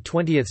middle of the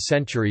 20th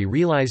century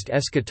realized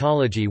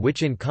eschatology,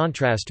 which in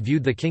contrast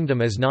viewed the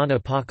kingdom as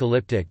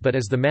non-apocalyptic but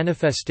as the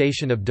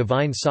manifestation of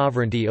divine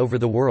sovereignty over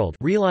the world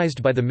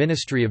realized by the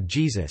ministry of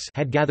Jesus,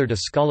 had gathered a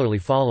scholarly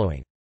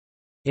following.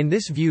 In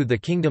this view, the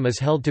kingdom is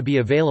held to be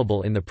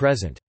available in the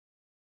present.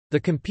 The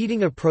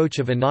competing approach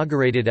of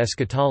inaugurated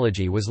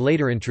eschatology was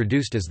later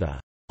introduced as the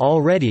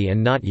already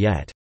and not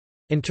yet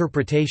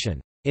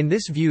interpretation. In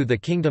this view, the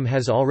kingdom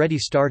has already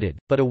started,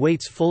 but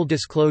awaits full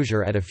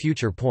disclosure at a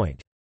future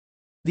point.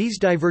 These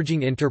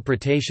diverging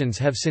interpretations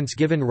have since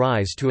given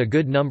rise to a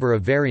good number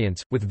of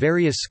variants, with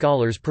various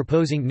scholars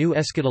proposing new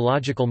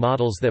eschatological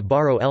models that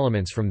borrow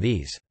elements from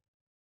these.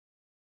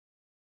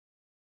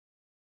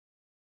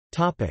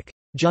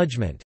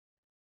 Judgment.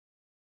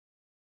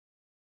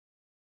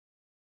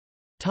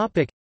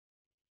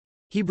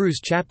 Hebrews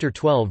chapter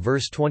 12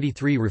 verse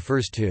 23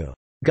 refers to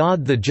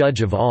God the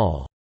judge of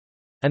all,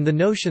 and the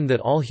notion that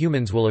all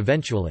humans will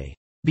eventually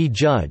be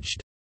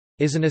judged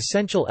is an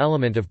essential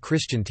element of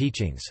Christian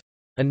teachings.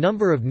 A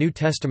number of New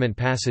Testament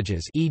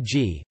passages,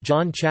 e.g.,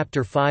 John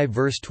chapter 5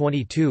 verse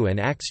 22 and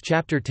Acts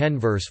chapter 10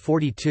 verse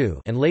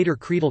 42, and later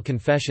creedal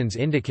confessions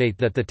indicate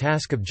that the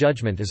task of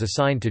judgment is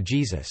assigned to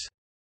Jesus.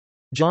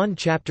 John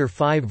chapter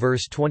 5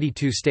 verse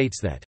 22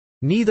 states that,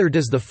 "Neither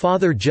does the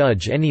Father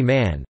judge any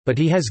man, but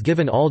he has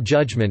given all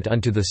judgment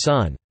unto the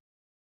Son."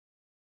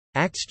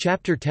 Acts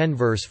chapter 10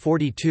 verse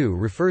 42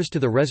 refers to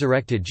the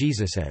resurrected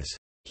Jesus as,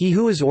 "He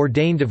who is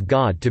ordained of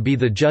God to be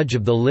the judge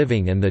of the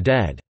living and the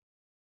dead."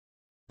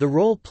 The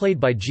role played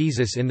by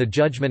Jesus in the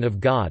judgment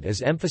of God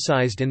is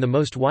emphasized in the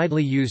most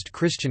widely used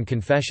Christian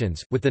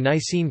confessions, with the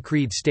Nicene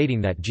Creed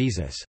stating that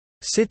Jesus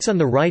sits on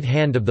the right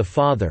hand of the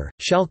Father,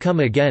 shall come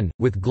again,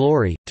 with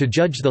glory, to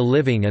judge the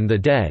living and the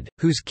dead,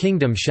 whose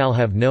kingdom shall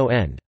have no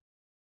end.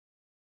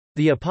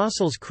 The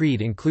Apostles'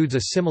 Creed includes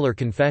a similar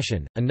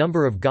confession. A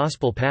number of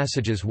gospel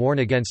passages warn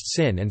against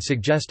sin and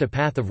suggest a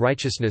path of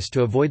righteousness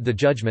to avoid the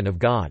judgment of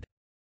God.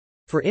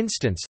 For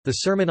instance, the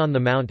Sermon on the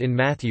Mount in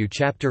Matthew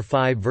chapter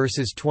 5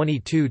 verses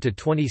 22 to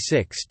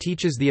 26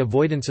 teaches the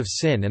avoidance of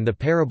sin, and the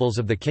parables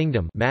of the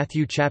kingdom,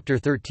 Matthew chapter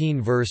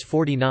 13 verse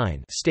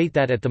 49, state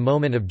that at the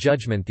moment of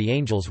judgment the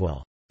angels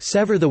will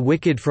sever the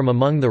wicked from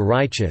among the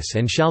righteous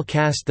and shall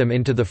cast them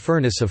into the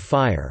furnace of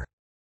fire.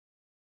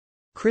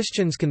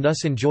 Christians can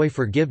thus enjoy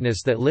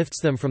forgiveness that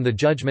lifts them from the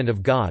judgment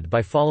of God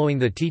by following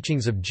the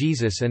teachings of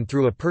Jesus and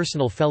through a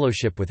personal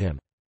fellowship with him.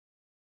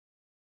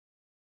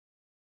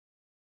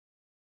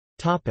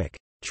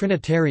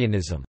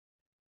 Trinitarianism.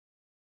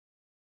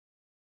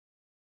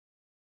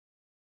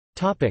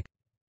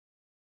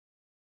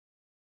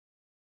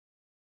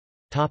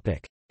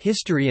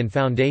 History and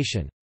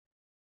foundation.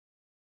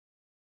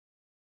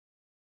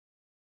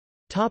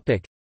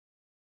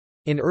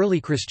 In early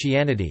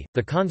Christianity,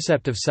 the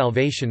concept of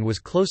salvation was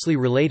closely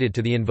related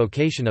to the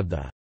invocation of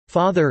the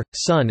Father,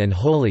 Son and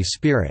Holy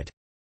Spirit.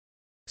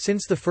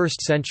 Since the 1st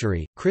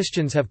century,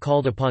 Christians have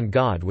called upon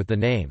God with the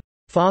name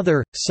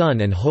Father, Son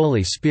and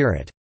Holy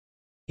Spirit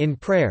in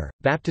prayer,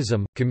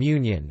 baptism,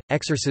 communion,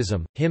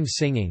 exorcism, hymn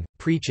singing,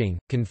 preaching,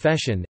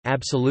 confession,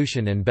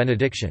 absolution and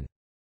benediction.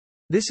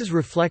 This is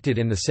reflected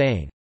in the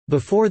saying,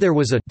 "Before there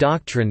was a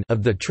doctrine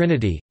of the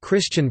Trinity,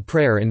 Christian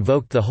prayer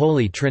invoked the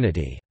Holy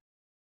Trinity."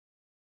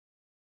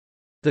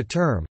 The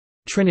term,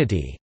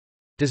 Trinity,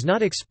 does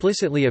not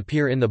explicitly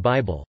appear in the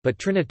Bible, but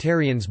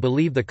Trinitarians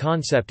believe the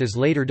concept as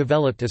later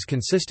developed is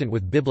consistent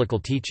with biblical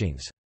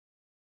teachings.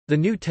 The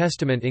New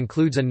Testament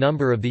includes a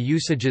number of the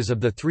usages of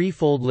the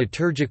threefold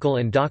liturgical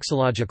and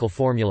doxological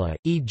formula,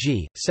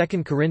 e.g.,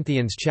 2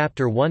 Corinthians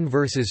chapter 1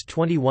 verses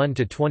 21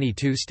 to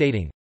 22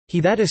 stating, "He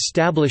that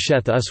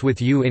establisheth us with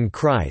you in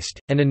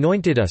Christ, and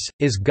anointed us,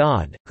 is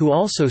God, who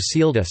also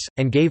sealed us,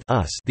 and gave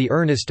us the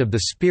earnest of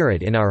the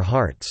Spirit in our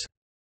hearts."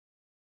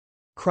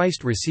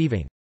 Christ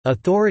receiving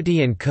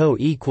authority and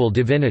co-equal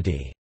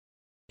divinity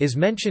is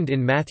mentioned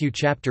in Matthew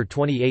chapter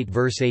 28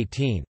 verse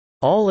 18.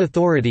 "All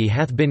authority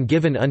hath been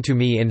given unto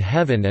me in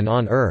heaven and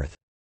on earth,"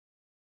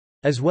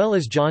 as well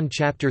as John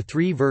chapter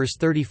 3 verse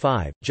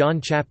 35,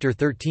 John chapter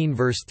 13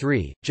 verse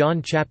 3,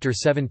 John chapter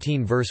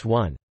 17 verse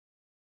 1.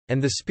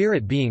 And the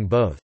Spirit being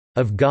both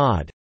of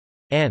God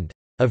and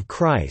of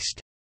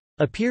Christ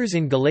appears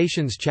in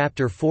Galatians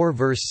chapter 4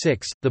 verse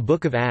 6, the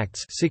Book of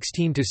Acts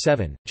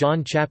 16-7,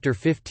 John chapter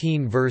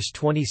 15 verse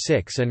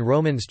 26 and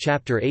Romans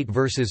chapter 8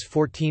 verses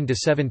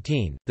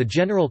 14-17. The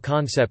general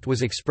concept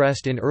was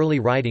expressed in early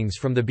writings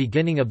from the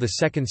beginning of the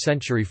 2nd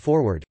century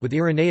forward, with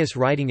Irenaeus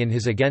writing in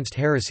his Against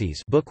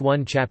Heresies, Book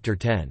 1 chapter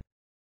 10.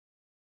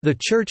 The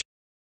Church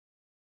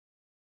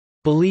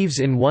believes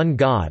in one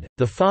God,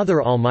 the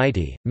Father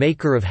Almighty,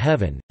 maker of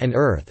heaven, and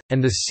earth,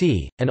 and the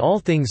sea, and all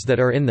things that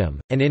are in them,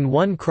 and in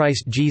one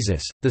Christ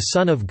Jesus, the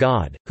Son of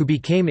God, who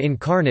became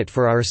incarnate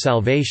for our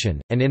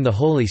salvation, and in the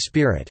Holy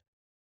Spirit."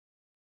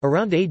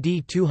 Around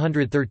AD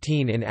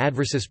 213 in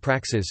Adversus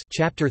Praxis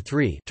chapter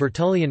 3,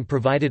 Tertullian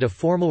provided a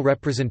formal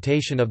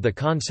representation of the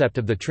concept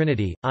of the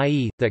Trinity,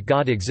 i.e., that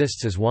God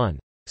exists as one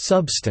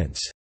substance,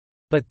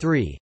 but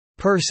three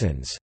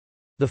persons,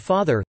 the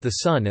Father, the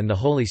Son and the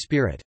Holy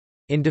Spirit.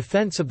 In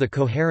defense of the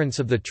coherence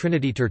of the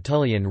Trinity,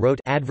 Tertullian wrote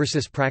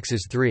Adversus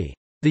Praxis 3,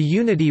 "The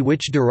unity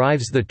which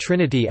derives the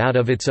Trinity out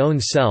of its own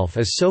self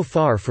is so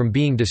far from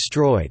being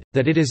destroyed,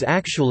 that it is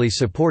actually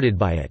supported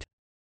by it."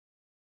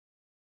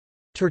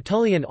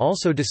 Tertullian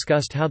also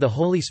discussed how the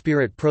Holy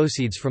Spirit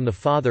proceeds from the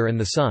Father and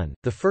the Son.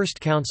 The First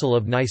Council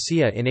of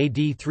Nicaea in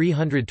AD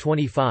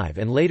 325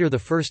 and later the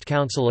First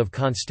Council of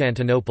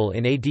Constantinople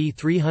in AD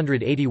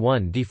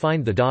 381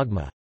 defined the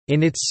dogma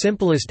in its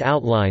simplest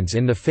outlines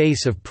in the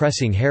face of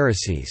pressing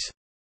heresies,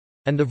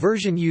 and the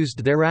version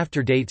used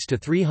thereafter dates to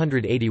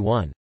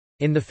 381.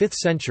 In the 5th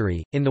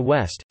century, in the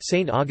West,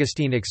 St.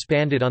 Augustine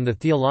expanded on the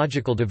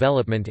theological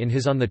development in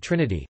his On the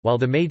Trinity, while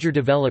the major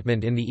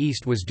development in the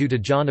East was due to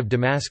John of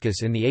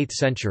Damascus in the 8th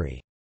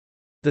century.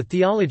 The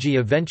theology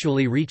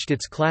eventually reached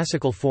its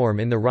classical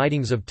form in the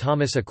writings of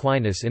Thomas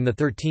Aquinas in the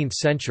 13th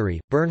century.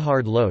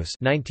 Bernhard Loos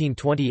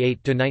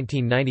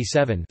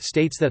 (1928–1997)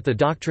 states that the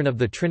doctrine of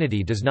the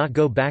Trinity does not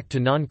go back to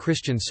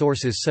non-Christian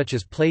sources such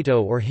as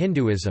Plato or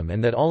Hinduism,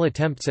 and that all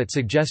attempts at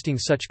suggesting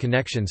such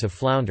connections have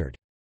floundered.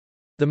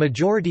 The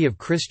majority of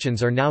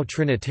Christians are now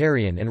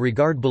Trinitarian and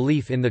regard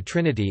belief in the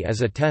Trinity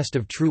as a test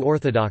of true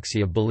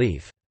orthodoxy of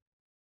belief.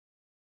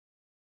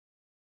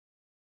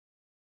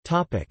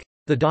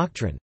 The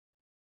doctrine.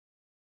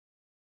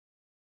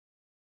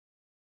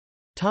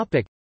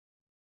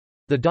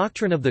 The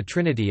doctrine of the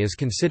Trinity is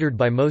considered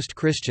by most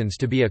Christians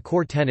to be a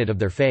core tenet of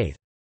their faith.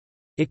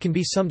 It can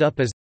be summed up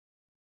as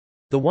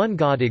the one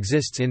God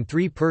exists in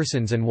three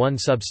persons and one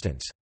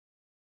substance.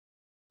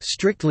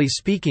 Strictly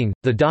speaking,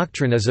 the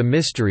doctrine is a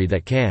mystery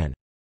that can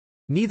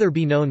neither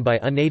be known by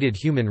unaided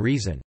human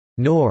reason,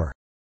 nor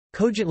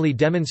cogently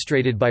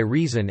demonstrated by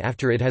reason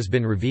after it has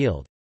been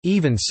revealed.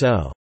 Even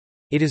so,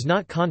 it is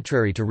not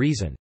contrary to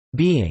reason,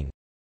 being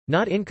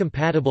not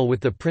incompatible with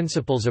the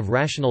principles of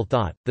rational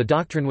thought. The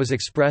doctrine was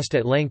expressed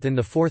at length in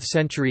the 4th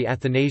century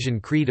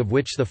Athanasian Creed, of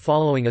which the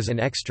following is an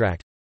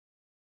extract.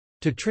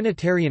 To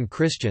Trinitarian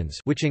Christians,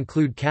 which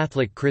include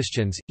Catholic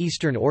Christians,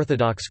 Eastern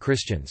Orthodox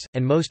Christians,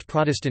 and most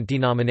Protestant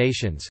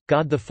denominations,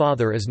 God the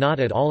Father is not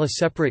at all a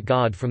separate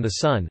God from the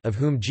Son, of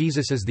whom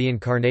Jesus is the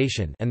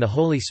Incarnation, and the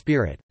Holy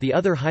Spirit, the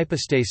other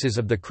hypostases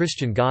of the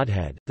Christian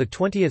Godhead. The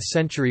 20th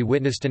century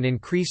witnessed an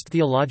increased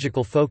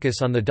theological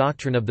focus on the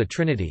doctrine of the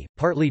Trinity,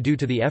 partly due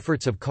to the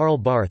efforts of Karl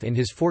Barth in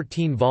his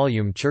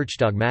 14-volume Church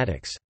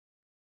Dogmatics.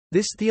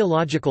 This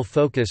theological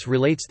focus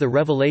relates the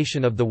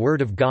revelation of the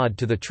Word of God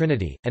to the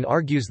Trinity, and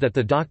argues that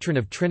the doctrine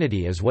of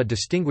Trinity is what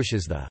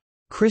distinguishes the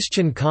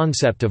Christian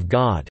concept of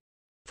God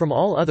from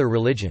all other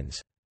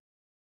religions.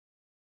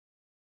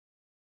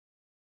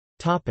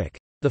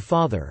 The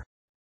Father.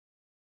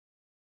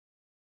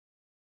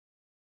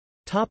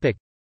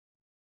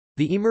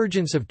 The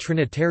emergence of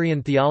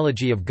Trinitarian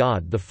theology of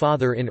God the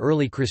Father in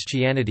early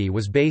Christianity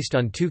was based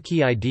on two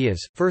key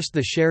ideas: first,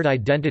 the shared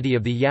identity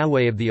of the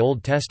Yahweh of the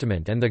Old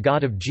Testament and the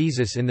God of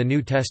Jesus in the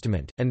New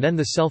Testament, and then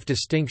the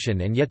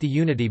self-distinction and yet the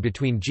unity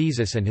between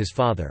Jesus and his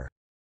Father.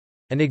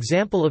 An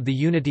example of the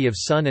unity of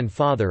Son and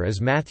Father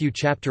is Matthew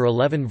chapter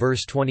 11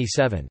 verse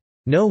 27.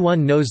 No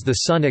one knows the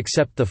Son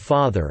except the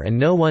Father, and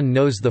no one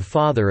knows the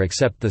Father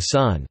except the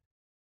Son.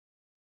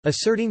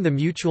 Asserting the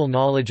mutual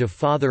knowledge of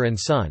Father and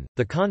Son,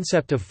 the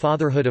concept of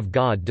fatherhood of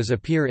God does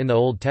appear in the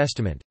Old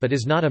Testament, but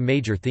is not a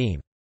major theme.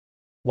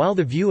 While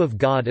the view of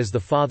God as the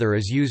Father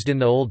is used in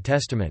the Old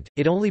Testament,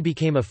 it only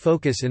became a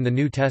focus in the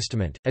New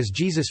Testament, as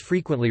Jesus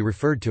frequently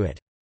referred to it.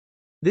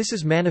 This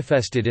is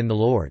manifested in the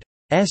Lord's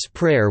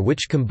Prayer,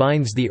 which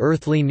combines the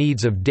earthly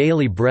needs of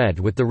daily bread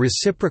with the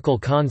reciprocal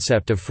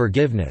concept of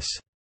forgiveness.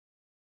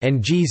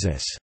 And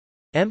Jesus'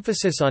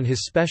 emphasis on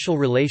his special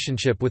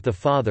relationship with the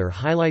Father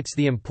highlights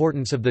the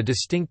importance of the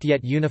distinct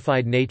yet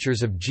unified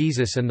natures of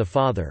Jesus and the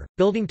Father,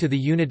 building to the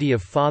unity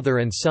of Father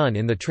and Son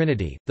in the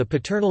Trinity. The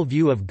paternal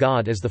view of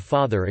God as the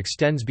Father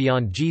extends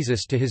beyond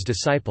Jesus to his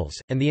disciples,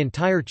 and the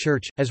entire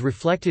Church, as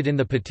reflected in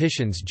the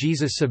petitions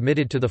Jesus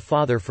submitted to the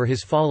Father for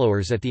his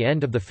followers at the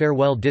end of the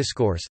farewell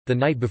discourse, the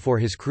night before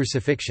his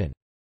crucifixion.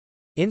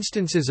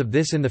 Instances of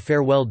this in the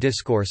farewell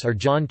discourse are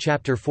John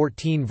chapter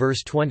 14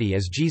 verse 20,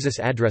 as Jesus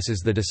addresses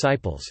the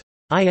disciples,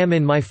 "I am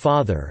in my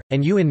Father,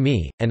 and you in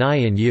me, and I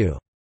in you."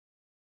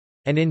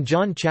 And in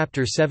John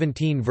chapter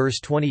 17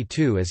 verse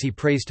 22, as he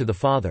prays to the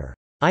Father,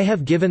 "I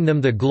have given them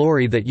the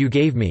glory that you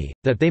gave me,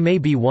 that they may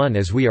be one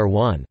as we are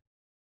one."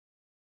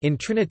 In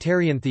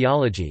Trinitarian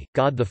theology,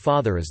 God the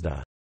Father is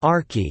the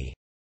arche,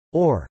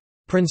 or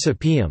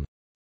principium,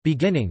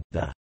 beginning,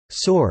 the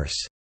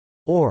source,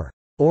 or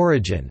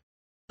origin,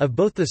 of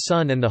both the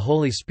Son and the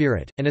Holy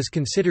Spirit, and is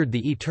considered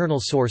the eternal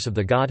source of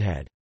the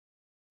Godhead.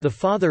 The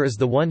Father is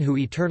the one who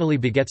eternally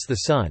begets the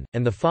Son,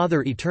 and the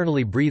Father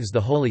eternally breathes the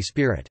Holy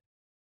Spirit.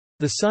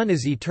 The Son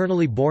is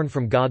eternally born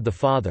from God the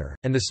Father,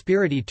 and the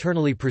Spirit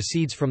eternally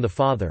proceeds from the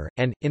Father,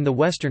 and, in the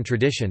Western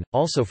tradition,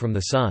 also from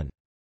the Son.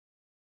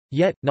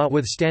 Yet,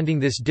 notwithstanding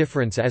this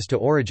difference as to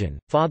origin,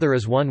 Father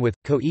is one with,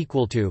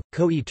 co-equal to,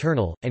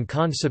 co-eternal, and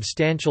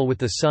consubstantial with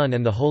the Son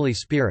and the Holy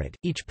Spirit,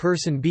 each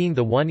person being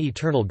the one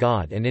eternal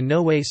God and in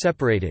no way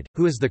separated,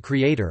 who is the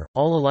Creator.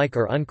 All alike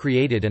are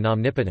uncreated and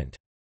omnipotent.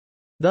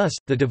 Thus,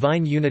 the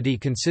divine unity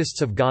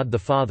consists of God the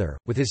Father,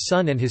 with his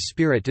Son and his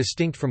Spirit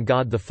distinct from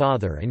God the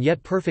Father and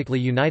yet perfectly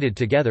united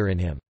together in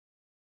him.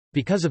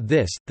 Because of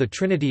this, the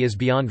Trinity is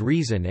beyond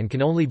reason and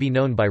can only be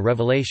known by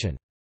revelation.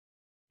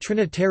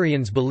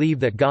 Trinitarians believe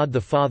that God the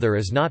Father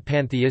is not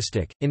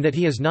pantheistic, in that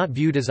he is not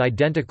viewed as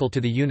identical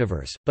to the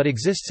universe, but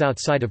exists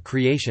outside of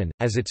creation,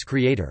 as its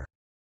creator.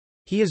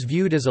 He is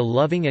viewed as a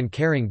loving and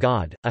caring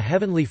God, a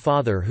heavenly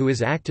Father who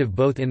is active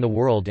both in the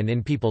world and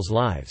in people's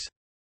lives.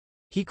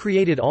 He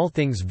created all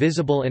things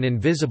visible and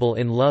invisible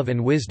in love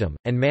and wisdom,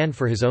 and man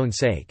for his own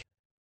sake.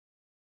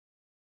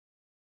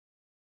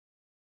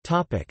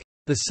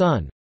 The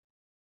Son.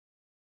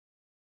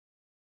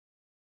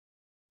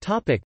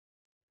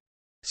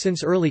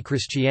 Since early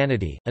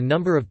Christianity, a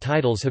number of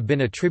titles have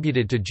been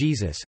attributed to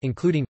Jesus,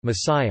 including,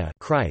 Messiah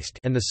Christ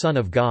and the Son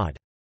of God.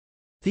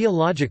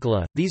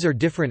 Theologically, these are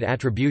different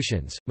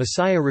attributions.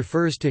 Messiah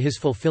refers to his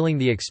fulfilling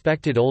the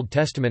expected Old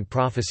Testament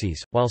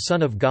prophecies, while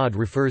Son of God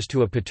refers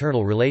to a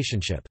paternal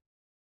relationship.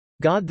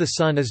 God the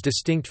Son is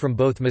distinct from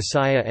both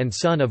Messiah and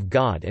Son of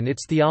God, and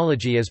its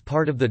theology as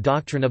part of the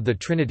doctrine of the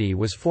Trinity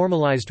was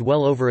formalized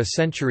well over a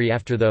century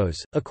after those.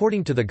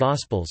 According to the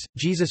Gospels,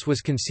 Jesus was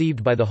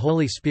conceived by the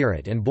Holy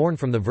Spirit and born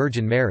from the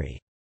Virgin Mary.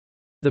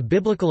 The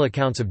biblical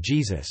accounts of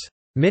Jesus'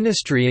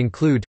 ministry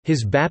include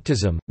his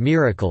baptism,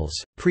 miracles,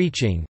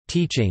 preaching,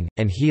 teaching,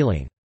 and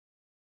healing.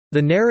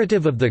 The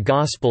narrative of the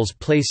Gospels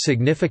place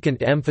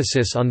significant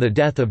emphasis on the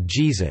death of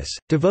Jesus,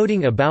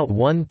 devoting about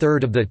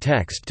one-third of the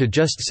text to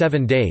just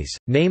 7 days,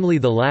 namely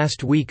the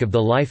last week of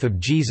the life of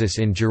Jesus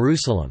in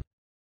Jerusalem.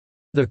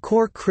 The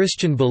core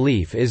Christian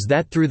belief is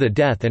that through the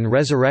death and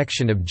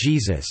resurrection of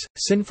Jesus,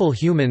 sinful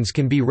humans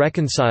can be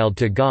reconciled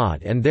to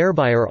God and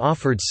thereby are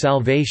offered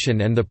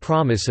salvation and the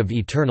promise of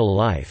eternal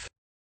life.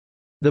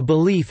 The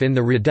belief in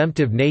the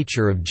redemptive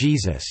nature of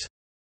Jesus'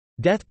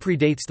 death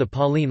predates the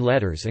Pauline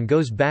letters and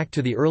goes back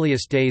to the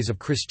earliest days of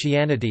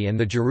Christianity and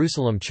the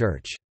Jerusalem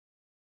Church.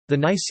 The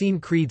Nicene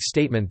Creed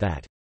statement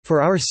that,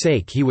 "For our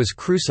sake he was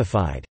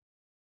crucified,"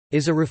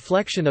 is a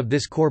reflection of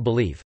this core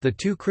belief. The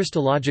two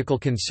Christological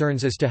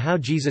concerns as to how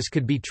Jesus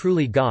could be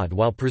truly God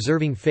while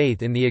preserving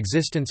faith in the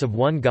existence of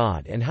one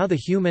God and how the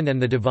human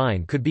and the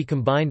divine could be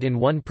combined in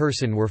one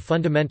person were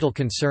fundamental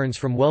concerns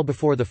from well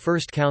before the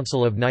First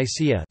Council of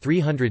Nicaea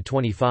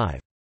 325.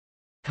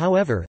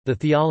 However, the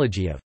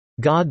theology of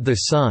God the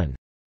Son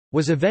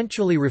was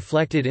eventually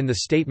reflected in the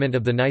statement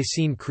of the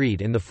Nicene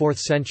Creed in the 4th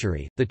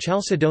century. The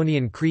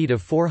Chalcedonian Creed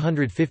of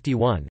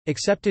 451,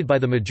 accepted by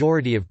the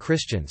majority of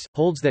Christians,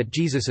 holds that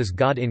Jesus is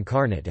God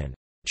incarnate and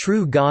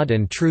true God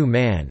and true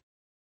man,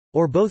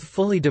 or both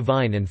fully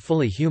divine and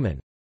fully human.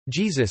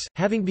 Jesus,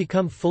 having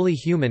become fully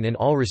human in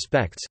all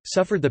respects,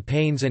 suffered the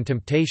pains and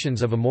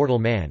temptations of a mortal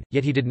man,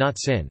 yet he did not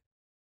sin.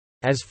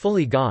 As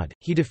fully God,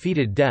 he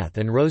defeated death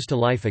and rose to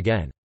life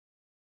again.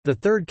 The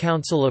Third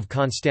Council of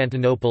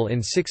Constantinople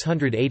in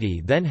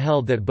 680 then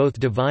held that both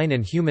divine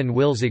and human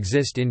wills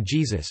exist in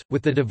Jesus,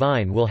 with the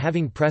divine will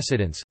having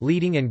precedence,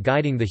 leading and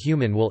guiding the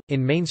human will.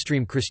 In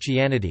mainstream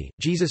Christianity,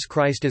 Jesus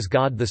Christ as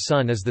God the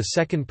Son is the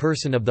second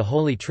person of the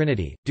Holy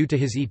Trinity, due to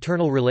his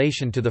eternal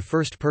relation to the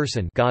first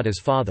person, God as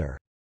Father.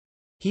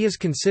 He is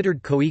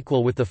considered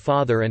co-equal with the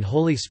Father and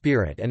Holy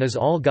Spirit and is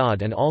all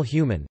God and all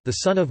human, the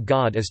Son of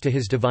God as to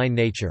his divine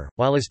nature,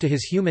 while as to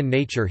his human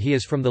nature he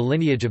is from the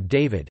lineage of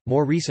David.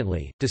 More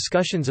recently,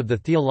 discussions of the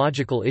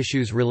theological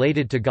issues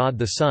related to God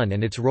the Son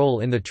and its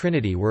role in the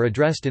Trinity were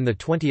addressed in the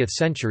 20th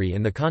century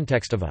in the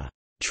context of a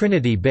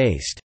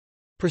Trinity-based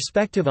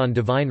perspective on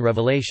divine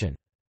revelation.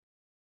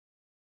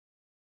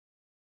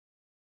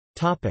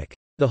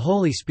 The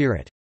Holy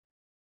Spirit.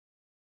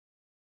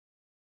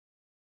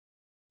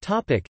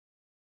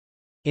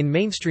 In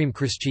mainstream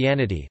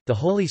Christianity, the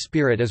Holy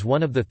Spirit is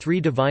one of the three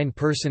divine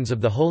persons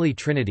of the Holy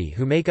Trinity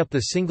who make up the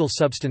single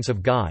substance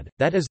of God,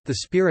 that is, the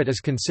Spirit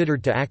is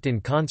considered to act in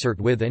concert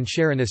with and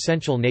share an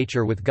essential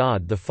nature with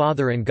God the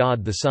Father and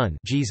God the Son,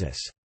 Jesus.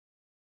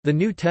 The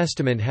New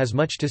Testament has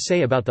much to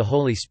say about the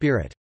Holy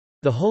Spirit.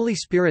 The Holy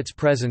Spirit's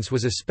presence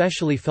was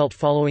especially felt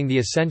following the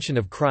ascension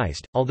of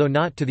Christ, although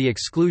not to the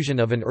exclusion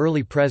of an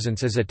early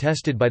presence as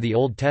attested by the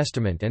Old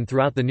Testament and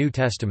throughout the New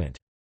Testament.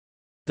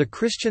 The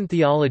Christian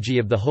theology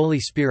of the Holy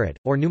Spirit,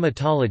 or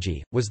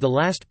pneumatology, was the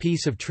last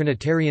piece of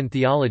Trinitarian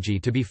theology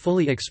to be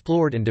fully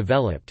explored and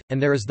developed, and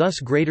there is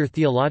thus greater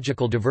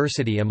theological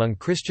diversity among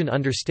Christian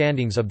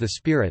understandings of the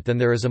Spirit than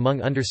there is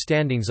among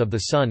understandings of the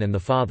Son and the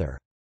Father.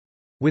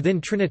 Within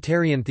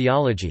Trinitarian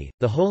theology,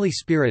 the Holy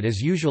Spirit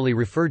is usually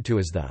referred to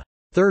as the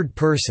third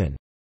person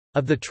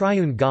of the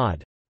triune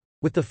God,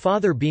 with the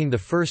Father being the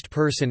first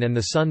person and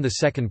the Son the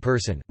second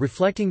person,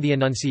 reflecting the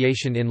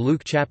Annunciation in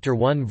Luke chapter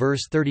 1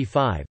 verse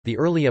 35. The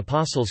early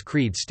Apostles'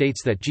 Creed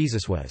states that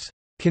Jesus was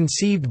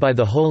conceived by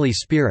the Holy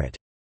Spirit.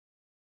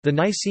 The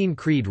Nicene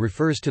Creed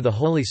refers to the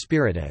Holy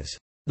Spirit as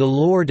the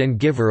Lord and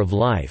giver of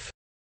life,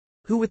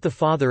 who with the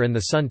Father and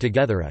the Son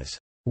together is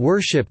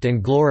worshipped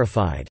and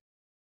glorified.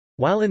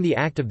 While in the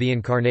act of the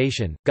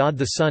Incarnation, God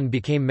the Son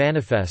became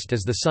manifest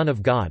as the Son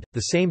of God,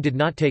 the same did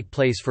not take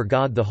place for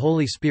God the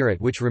Holy Spirit,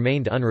 which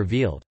remained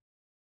unrevealed.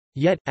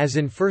 Yet, as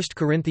in 1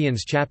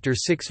 Corinthians chapter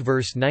 6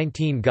 verse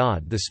 19,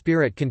 God the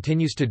Spirit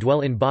continues to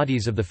dwell in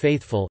bodies of the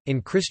faithful.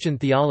 In Christian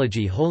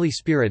theology, Holy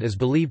Spirit is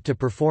believed to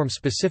perform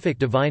specific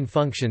divine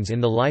functions in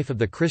the life of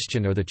the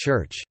Christian or the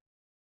Church.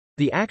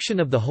 The action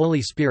of the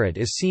Holy Spirit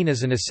is seen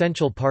as an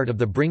essential part of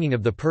the bringing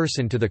of the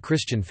person to the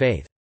Christian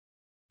faith.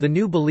 The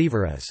new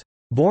believer is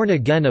born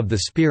again of the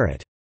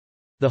Spirit.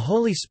 The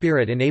Holy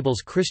Spirit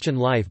enables Christian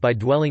life by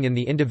dwelling in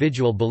the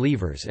individual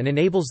believers and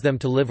enables them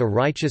to live a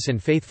righteous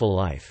and faithful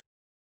life.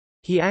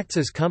 He acts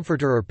as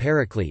comforter or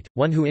paraclete,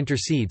 one who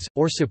intercedes,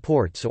 or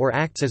supports or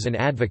acts as an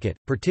advocate,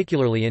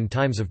 particularly in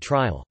times of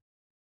trial.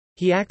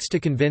 He acts to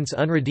convince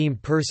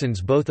unredeemed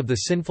persons both of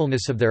the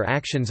sinfulness of their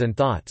actions and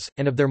thoughts,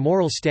 and of their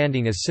moral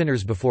standing as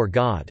sinners before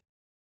God.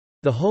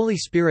 The Holy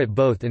Spirit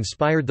both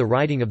inspired the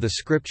writing of the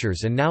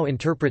Scriptures and now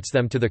interprets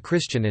them to the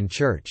Christian and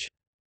Church.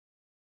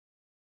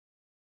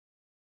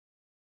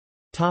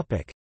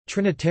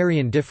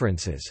 Trinitarian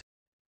differences.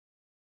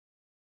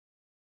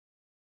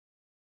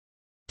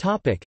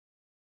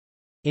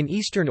 In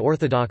Eastern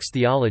Orthodox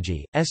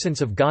theology,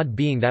 essence of God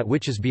being that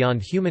which is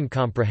beyond human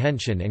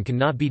comprehension and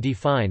cannot be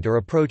defined or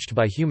approached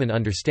by human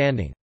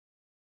understanding.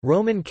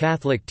 Roman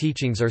Catholic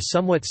teachings are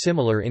somewhat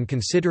similar in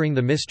considering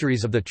the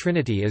mysteries of the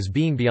Trinity as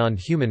being beyond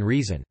human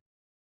reason.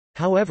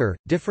 However,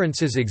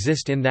 differences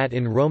exist in that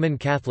in Roman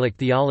Catholic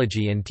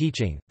theology and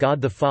teaching, God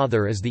the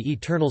Father is the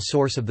eternal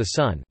source of the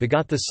Son,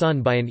 begot the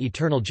Son by an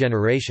eternal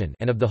generation,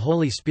 and of the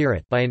Holy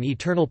Spirit by an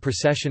eternal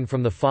procession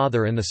from the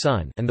Father and the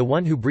Son, and the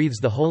one who breathes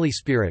the Holy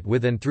Spirit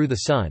with and through the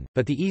Son.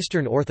 But the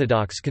Eastern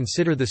Orthodox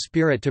consider the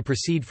Spirit to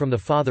proceed from the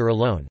Father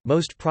alone.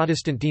 Most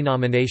Protestant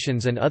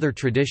denominations and other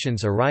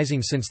traditions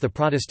arising since the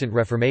Protestant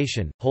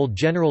Reformation hold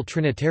general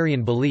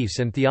Trinitarian beliefs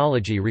and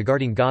theology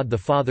regarding God the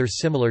Father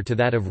similar to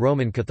that of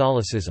Roman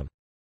Catholicism.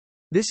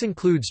 This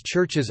includes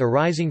churches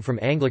arising from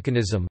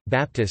Anglicanism,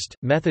 Baptist,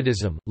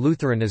 Methodism,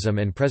 Lutheranism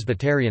and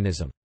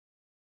Presbyterianism.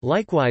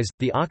 Likewise,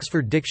 the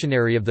Oxford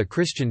Dictionary of the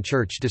Christian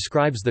Church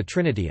describes the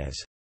Trinity as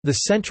the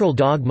central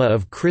dogma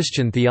of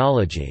Christian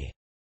theology.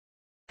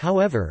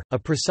 However, a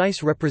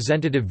precise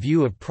representative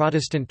view of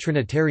Protestant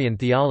Trinitarian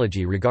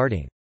theology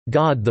regarding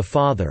God the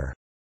Father,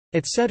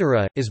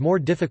 etc., is more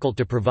difficult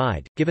to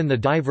provide, given the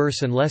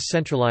diverse and less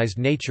centralized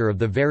nature of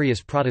the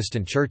various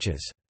Protestant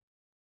churches.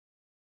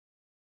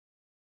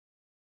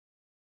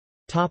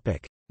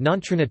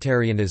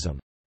 Non-Trinitarianism.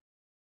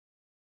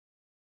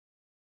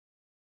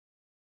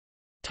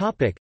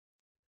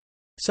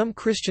 Some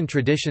Christian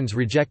traditions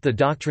reject the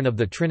doctrine of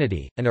the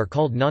Trinity, and are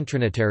called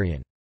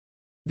non-Trinitarian.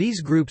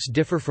 These groups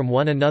differ from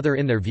one another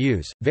in their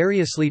views,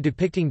 variously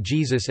depicting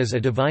Jesus as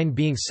a divine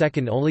being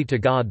second only to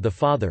God the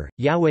Father,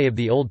 Yahweh of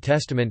the Old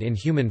Testament in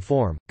human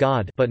form,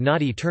 God but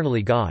not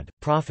eternally God,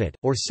 prophet,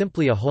 or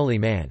simply a holy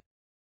man.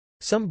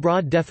 Some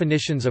broad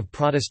definitions of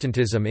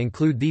Protestantism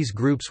include these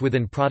groups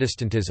within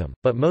Protestantism,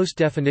 but most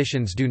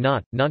definitions do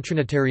not.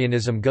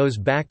 Non-Trinitarianism goes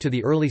back to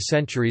the early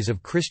centuries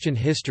of Christian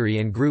history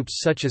and groups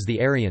such as the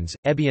Arians,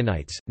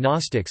 Ebionites,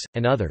 Gnostics,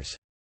 and others.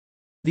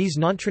 These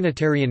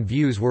non-Trinitarian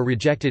views were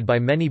rejected by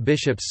many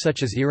bishops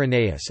such as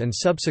Irenaeus and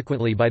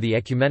subsequently by the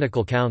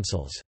ecumenical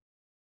councils.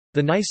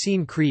 The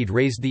Nicene Creed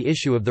raised the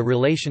issue of the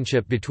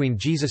relationship between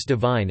Jesus'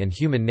 divine and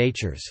human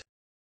natures.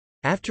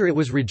 After it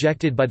was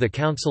rejected by the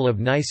Council of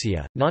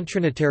Nicaea,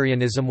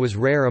 non-Trinitarianism was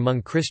rare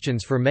among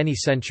Christians for many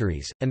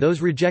centuries, and those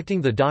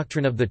rejecting the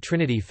doctrine of the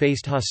Trinity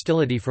faced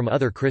hostility from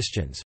other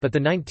Christians, but the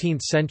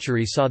 19th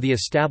century saw the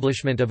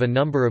establishment of a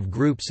number of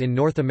groups in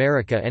North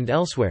America and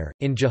elsewhere.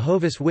 In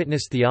Jehovah's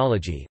Witness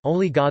theology,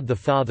 only God the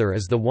Father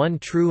is the one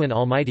true and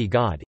almighty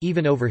God,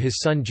 even over his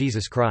Son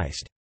Jesus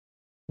Christ.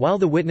 While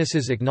the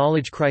witnesses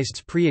acknowledge Christ's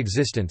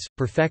pre-existence,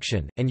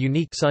 perfection, and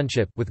unique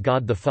sonship with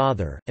God the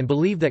Father, and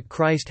believe that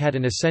Christ had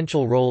an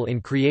essential role in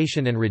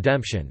creation and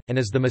redemption, and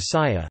as the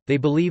Messiah, they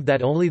believe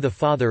that only the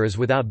Father is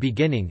without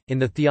beginning. In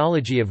the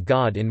theology of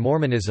God in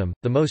Mormonism,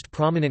 the most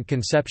prominent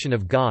conception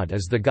of God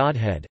is the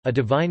Godhead, a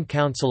divine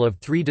council of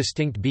three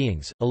distinct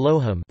beings: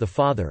 Elohim, the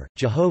Father;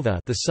 Jehovah,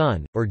 the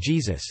Son, or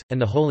Jesus;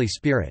 and the Holy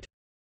Spirit.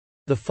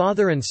 The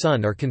Father and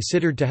Son are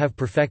considered to have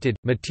perfected,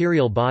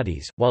 material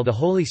bodies, while the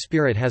Holy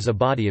Spirit has a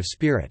body of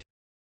spirit.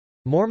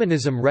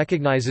 Mormonism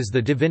recognizes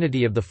the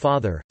divinity of the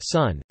Father,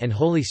 Son, and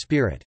Holy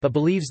Spirit, but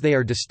believes they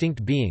are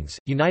distinct beings,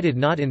 united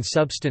not in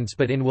substance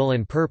but in will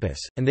and purpose,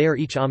 and they are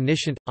each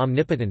omniscient,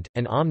 omnipotent,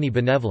 and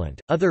omnibenevolent.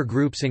 Other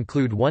groups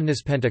include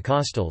Oneness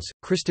Pentecostals,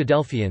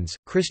 Christadelphians,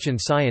 Christian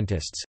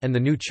Scientists, and the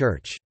New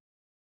Church.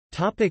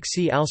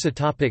 See also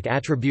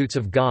Attributes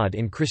of God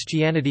in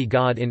Christianity,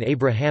 God in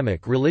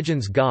Abrahamic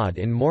religions, God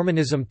in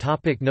Mormonism.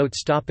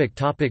 Notes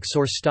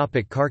Source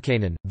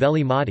Karkanen,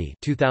 Veli Matti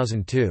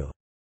 2002.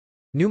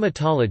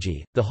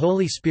 Pneumatology, the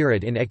Holy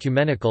Spirit in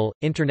Ecumenical,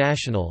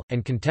 International,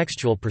 and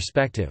Contextual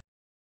Perspective.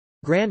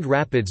 Grand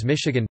Rapids,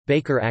 Michigan,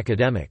 Baker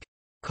Academic.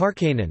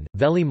 Karkanen,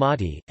 Veli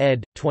Matti,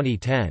 ed.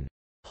 2010.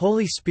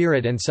 Holy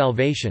Spirit and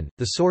Salvation,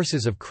 The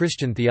Sources of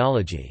Christian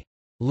Theology.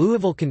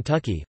 Louisville,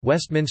 Kentucky,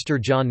 Westminster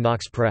John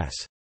Knox Press.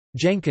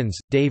 Jenkins,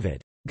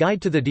 David.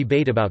 Guide to the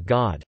Debate About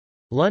God.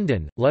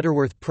 London,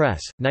 Lutterworth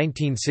Press,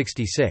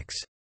 1966.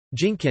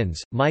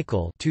 Jenkins,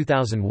 Michael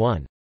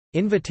 2001.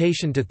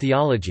 Invitation to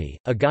Theology,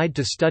 A Guide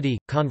to Study,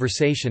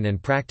 Conversation and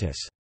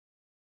Practice.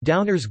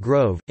 Downers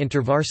Grove,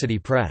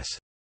 InterVarsity Press.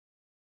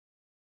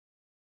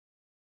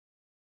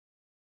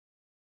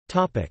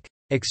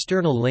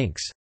 External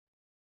links.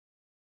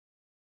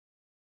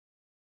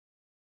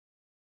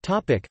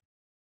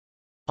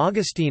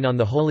 Augustine on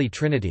the Holy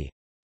Trinity.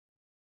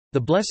 The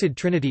Blessed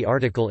Trinity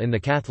article in the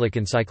Catholic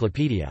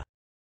Encyclopedia.